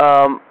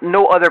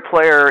no other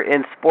player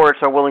in sports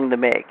are willing to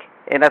make?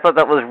 And I thought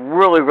that was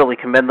really, really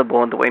commendable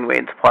on Dwayne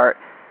Wade's part.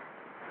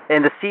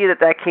 And to see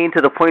that came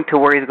to the point to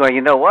where he's going,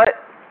 you know what?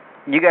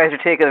 You guys are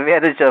taking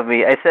advantage of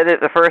me. I said it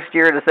the first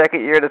year, the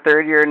second year, the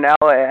third year, now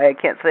I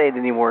can't say it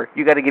anymore.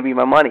 You got to give me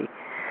my money.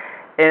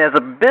 And as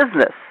a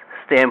business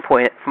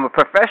standpoint, from a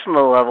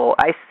professional level,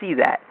 I see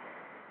that.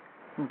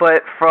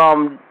 But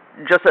from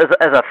just as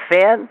a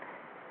fan,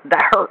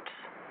 that hurts.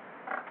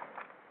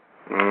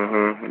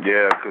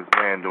 Yeah, because,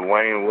 man,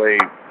 Dwayne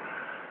Wade,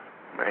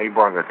 man, he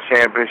brought a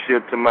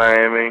championship to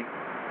Miami.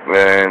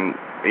 And,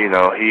 you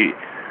know, he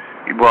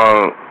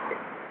brought,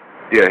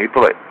 he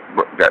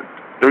got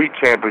 3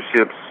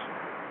 championships.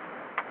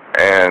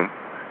 And,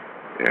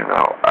 you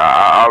know,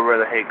 I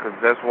really hate, because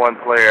that's one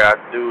player I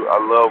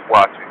love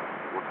watching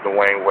with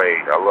Dwayne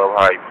Wade. I love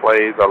how he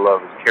plays. I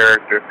love his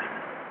character.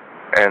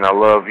 And I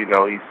love, you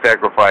know, he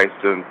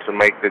sacrificed to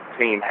make the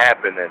team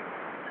happen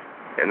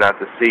and not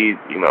to see,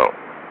 you know,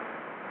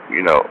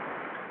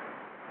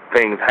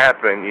 things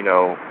happen,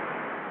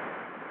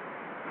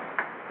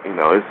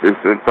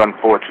 it's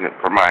unfortunate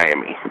for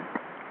Miami.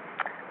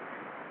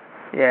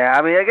 Yeah,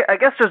 I mean, I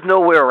guess there's no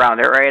way around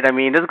it, right? I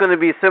mean, there's going to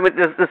be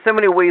there's so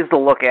many ways to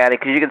look at it,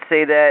 because you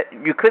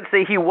could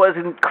say he was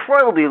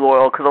incredibly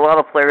loyal, because a lot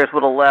of players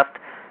would have left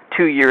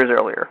 2 years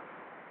earlier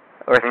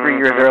or 3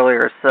 years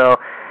earlier. So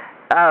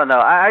I don't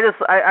know.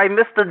 I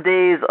miss the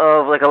days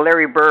of like a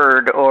Larry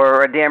Bird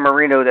or a Dan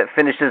Marino that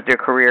finishes their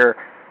career.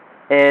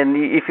 And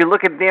if you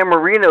look at Dan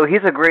Marino,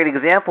 he's a great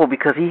example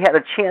because he had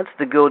a chance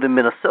to go to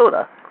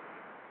Minnesota.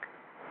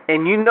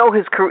 And you know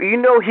his career, you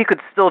know he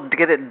could still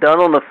get it done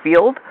on the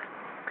field,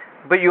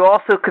 but you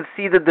also could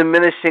see the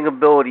diminishing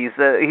abilities.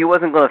 He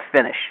wasn't going to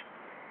finish.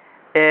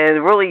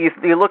 And really,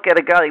 you look at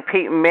a guy like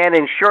Peyton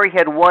Manning, sure, he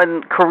had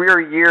one career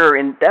year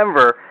in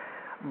Denver,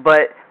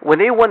 but when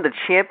they won the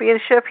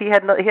championship, he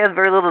had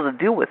very little to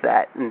do with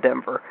that in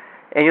Denver.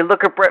 And you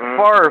look at Brett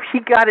Favre, he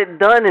got it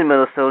done in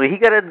Minnesota. He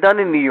got it done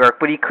in New York,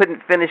 but he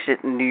couldn't finish it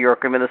in New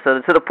York or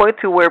Minnesota, to the point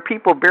to where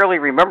people barely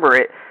remember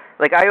it.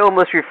 Like, I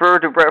almost refer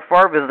to Brett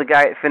Favre as the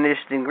guy that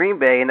finished in Green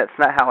Bay, and that's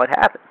not how it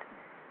happened.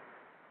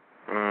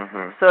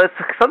 So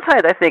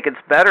sometimes I think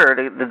it's better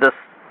to just,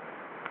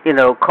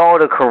 call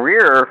it a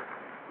career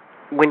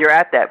when you're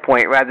at that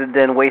point, rather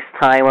than waste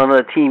time on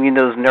a team you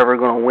know is never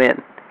going to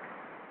win.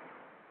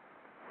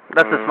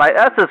 That's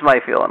just my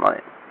feeling on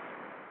it.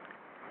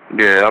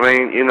 Yeah, I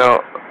mean,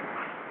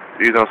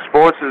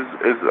 sports is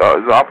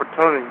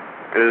opportunity.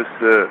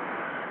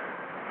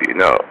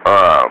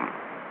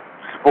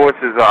 Sports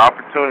is an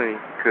opportunity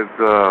because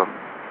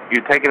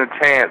you're taking a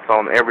chance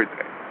on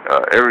everything,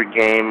 every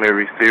game,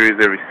 every series,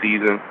 every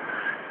season.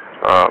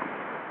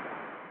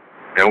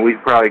 And we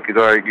probably could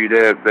argue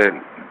that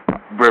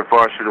Brett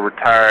Favre should have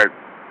retired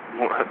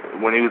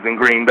when he was in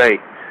Green Bay.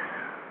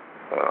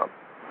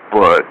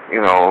 But,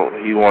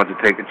 he wanted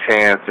to take a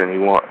chance, and he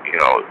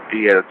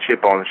had a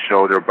chip on his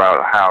shoulder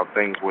about how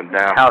things went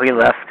down. How he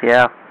left,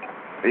 yeah.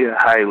 Yeah,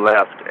 how he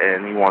left,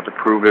 and he wanted to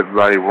prove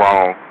everybody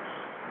wrong.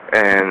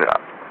 And,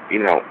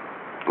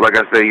 like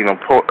I say,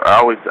 I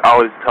always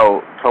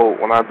told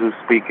when I do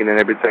speaking and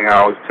everything, I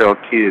always tell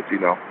kids,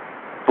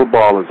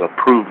 football is a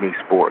prove me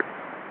sport.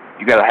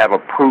 You got to have a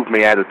prove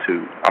me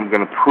attitude. I'm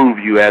going to prove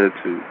you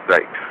attitude.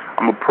 Like,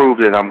 I'm going to prove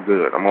that I'm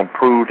good. I'm going to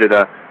prove that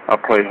I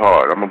play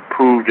hard. I'm going to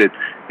prove that,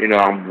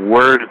 I'm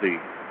worthy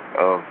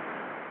of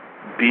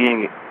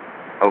being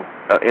an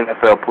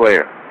NFL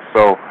player.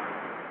 So,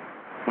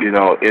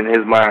 in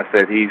his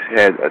mindset, he's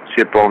had a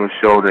chip on his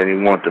shoulder, and he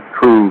wanted to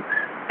prove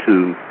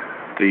to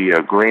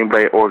the Green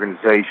Bay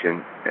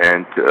organization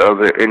and to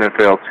other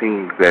NFL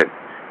teams that,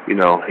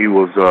 he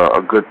was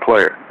a good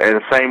player. And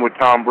the same with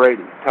Tom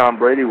Brady. Tom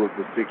Brady was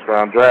the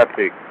 6th-round draft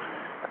pick.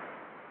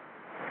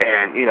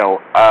 And,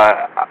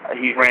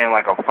 he ran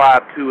like a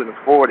 5.2 in the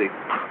 40.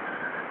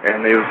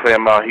 And they were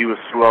saying about he was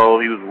slow,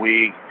 he was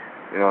weak,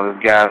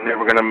 this guy's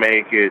never going to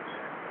make it.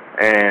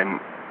 And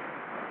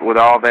with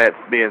all that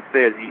being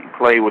said, he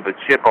played with a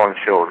chip on his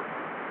shoulder.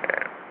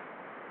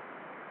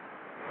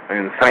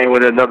 And the same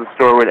with another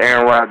story with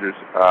Aaron Rodgers.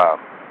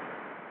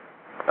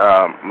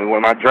 One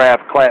of my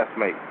draft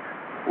classmates,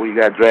 we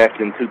got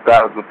drafted in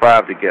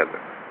 2005 together.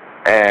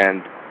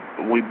 And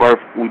we both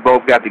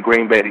got to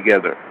Green Bay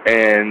together.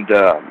 And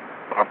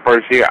our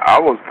first year,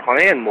 I was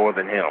playing more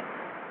than him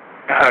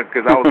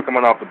because I was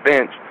coming off the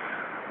bench.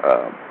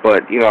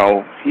 But,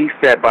 he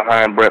sat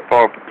behind Brett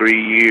Favre for 3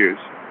 years,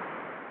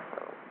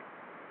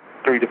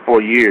 3 to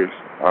 4 years,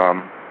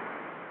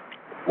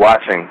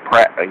 watching,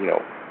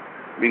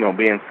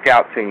 being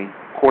scout team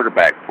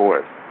quarterback for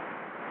us.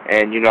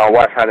 And, I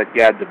watched how that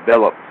guy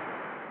developed.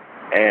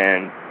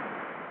 And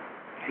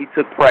he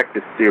took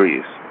practice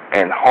serious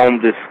and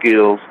honed his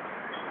skills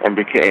and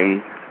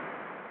became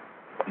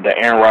the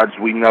Aaron Rodgers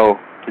we know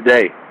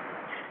today.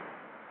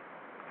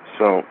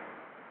 So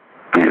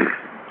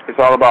it's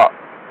all about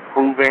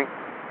proving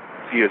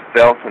to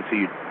yourself and to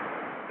you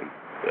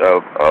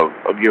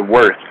of your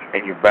worth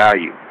and your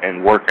value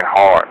and working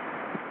hard.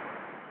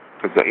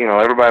 Because,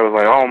 everybody was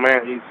like, oh,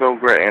 man, he's so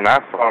great. And I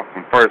saw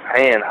from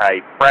firsthand how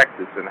he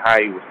practiced and how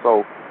he was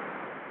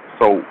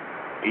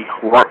he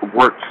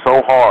worked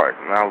so hard.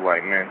 And I was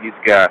like, man, this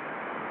guy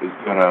is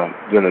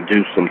gonna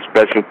do some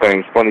special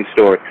things. Funny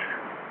story.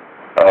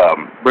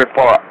 Brett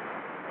Favre,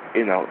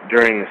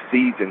 during the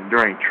season,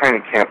 during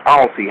training camp, I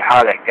don't see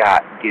how that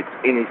guy gets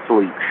any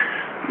sleep.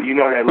 You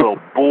know that little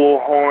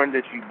bullhorn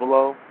that you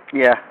blow?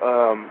 Yeah.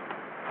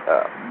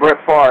 Brett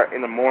Favre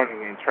in the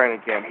morning in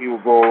training camp, he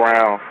would go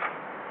around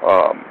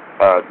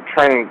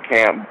training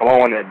camp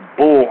blowing that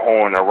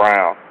bullhorn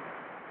around.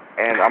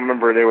 And I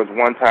remember there was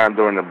one time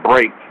during the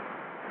break,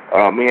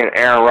 me and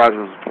Aaron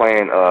Rodgers was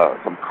playing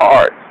some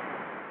cards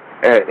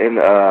in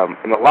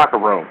the locker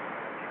room,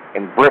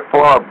 and Brett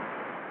Favre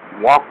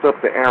walked up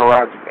to Aaron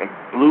Rodgers and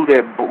blew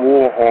that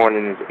bullhorn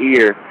in his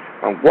ear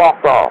and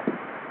walked off.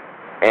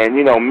 And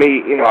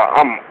me,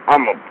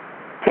 I'm a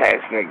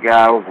passionate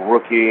guy. I was a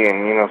rookie,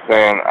 and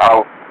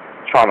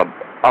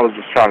I was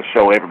just trying to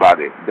show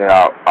everybody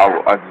that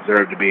I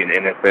deserve to be in the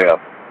NFL.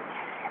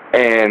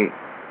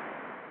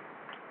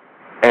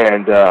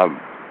 And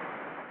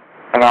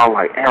I was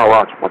like, Aaron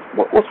Rodgers,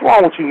 what's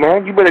wrong with you,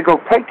 man? You better go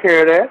take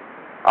care of that.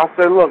 I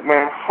said, look,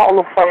 man, Hall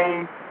of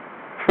Fame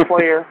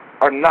player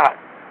or not,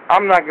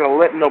 I'm not going to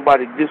let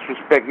nobody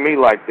disrespect me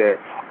like that.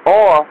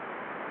 Or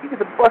you get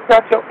to bust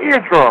out your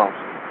eardrums.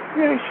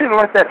 You shouldn't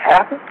let that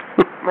happen.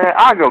 Man,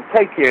 I'll go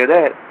take care of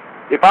that.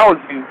 If I was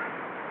you,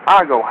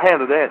 I'd go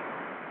handle that.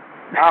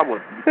 I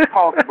would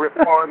toss Brett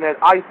Favre in that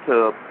ice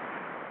tub.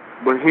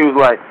 But he was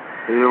like,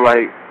 and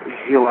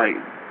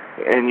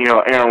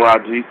Aaron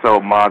Rodgers, he's so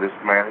modest,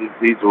 man.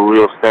 He's a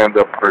real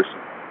stand-up person.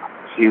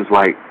 He was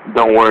like,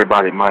 don't worry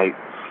about it, Mike.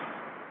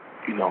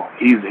 He's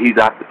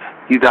out the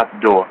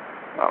door.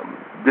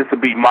 This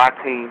will be my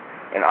team,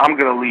 and I'm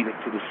gonna lead it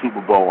to the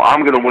Super Bowl.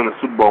 I'm gonna win the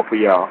Super Bowl for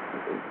y'all.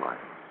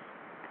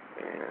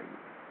 And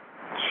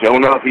sure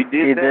enough, he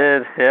did. He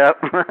did.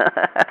 Yep.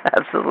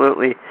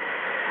 Absolutely.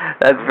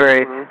 That's a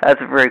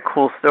very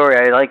cool story.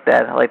 I like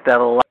that. I like that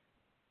a lot.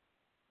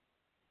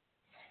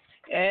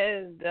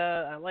 And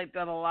I like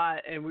that a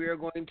lot. And we are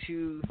going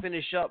to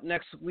finish up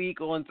next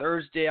week on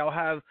Thursday. I'll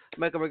have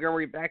Michael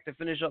Montgomery back to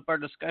finish up our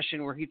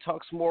discussion where he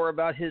talks more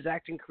about his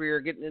acting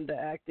career, getting into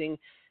acting.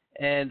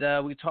 And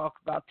we talk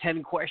about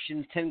 10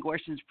 questions. 10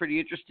 questions, pretty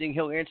interesting.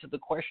 He'll answer the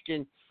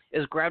question,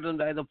 is grabbed him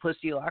by the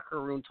pussy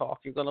locker room talk.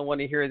 You're going to want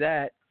to hear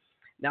that.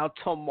 Now,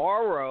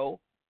 tomorrow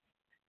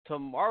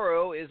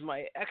is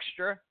my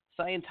extra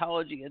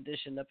Scientology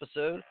edition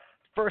episode.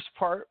 First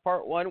part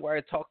 1, where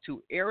I talk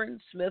to Aaron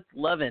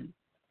Smith-Levin.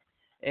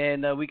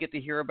 And we get to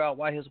hear about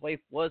why his wife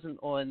wasn't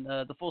on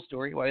the full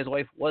story, why his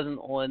wife wasn't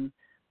on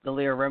the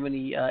Leah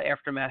Remini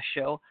Aftermath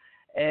show.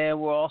 And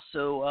we'll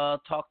also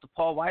talk to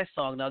Paul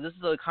Wysong. Now, this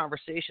is a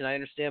conversation. I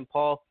understand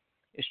Paul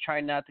is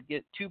trying not to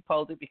get too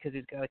public because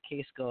he's got a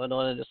case going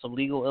on and there's some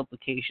legal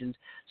implications.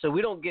 So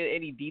we don't get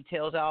any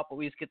details out, but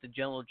we just get the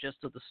general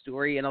gist of the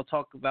story. And I'll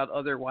talk about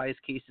other wise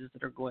cases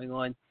that are going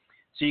on.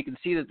 So you can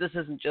see that this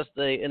isn't just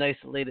an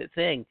isolated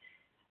thing.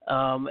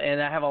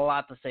 And I have a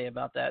lot to say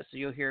about that. So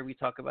you'll hear me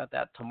talk about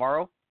that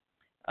tomorrow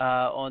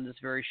on this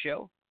very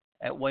show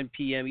at 1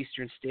 p.m.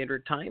 Eastern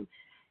Standard Time.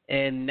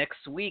 And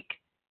next week,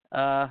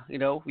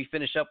 we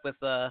finish up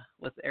with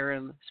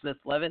Aaron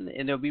Smith-Levin,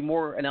 and there'll be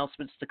more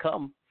announcements to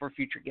come for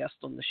future guests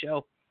on the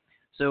show.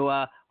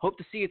 So hope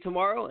to see you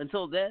tomorrow.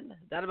 Until then,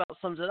 that about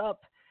sums it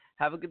up.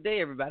 Have a good day,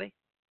 everybody.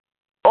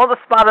 All the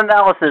spot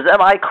analysis. Am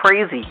I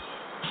crazy?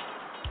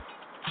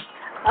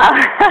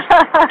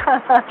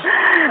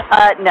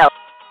 No.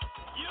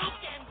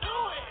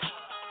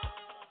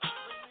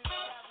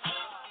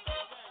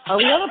 Are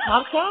we on a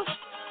podcast?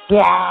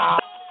 Yeah.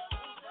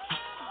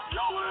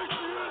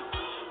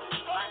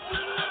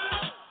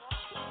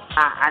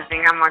 I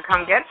think I'm gonna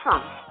come get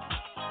some.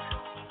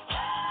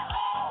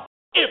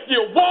 If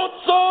you want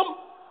some,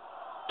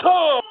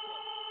 come.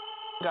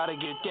 Gotta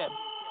get that.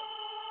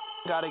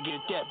 Gotta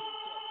get that.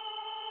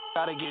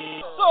 Gotta get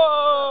it.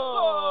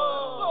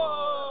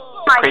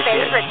 My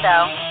favorite,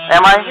 though.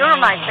 Am I? You're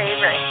my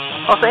favorite.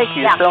 Oh, thank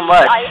you so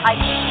much. I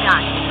did not.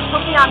 You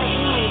put me on the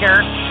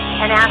e-meter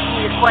and asked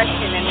me a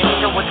question, and the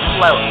meter would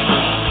float.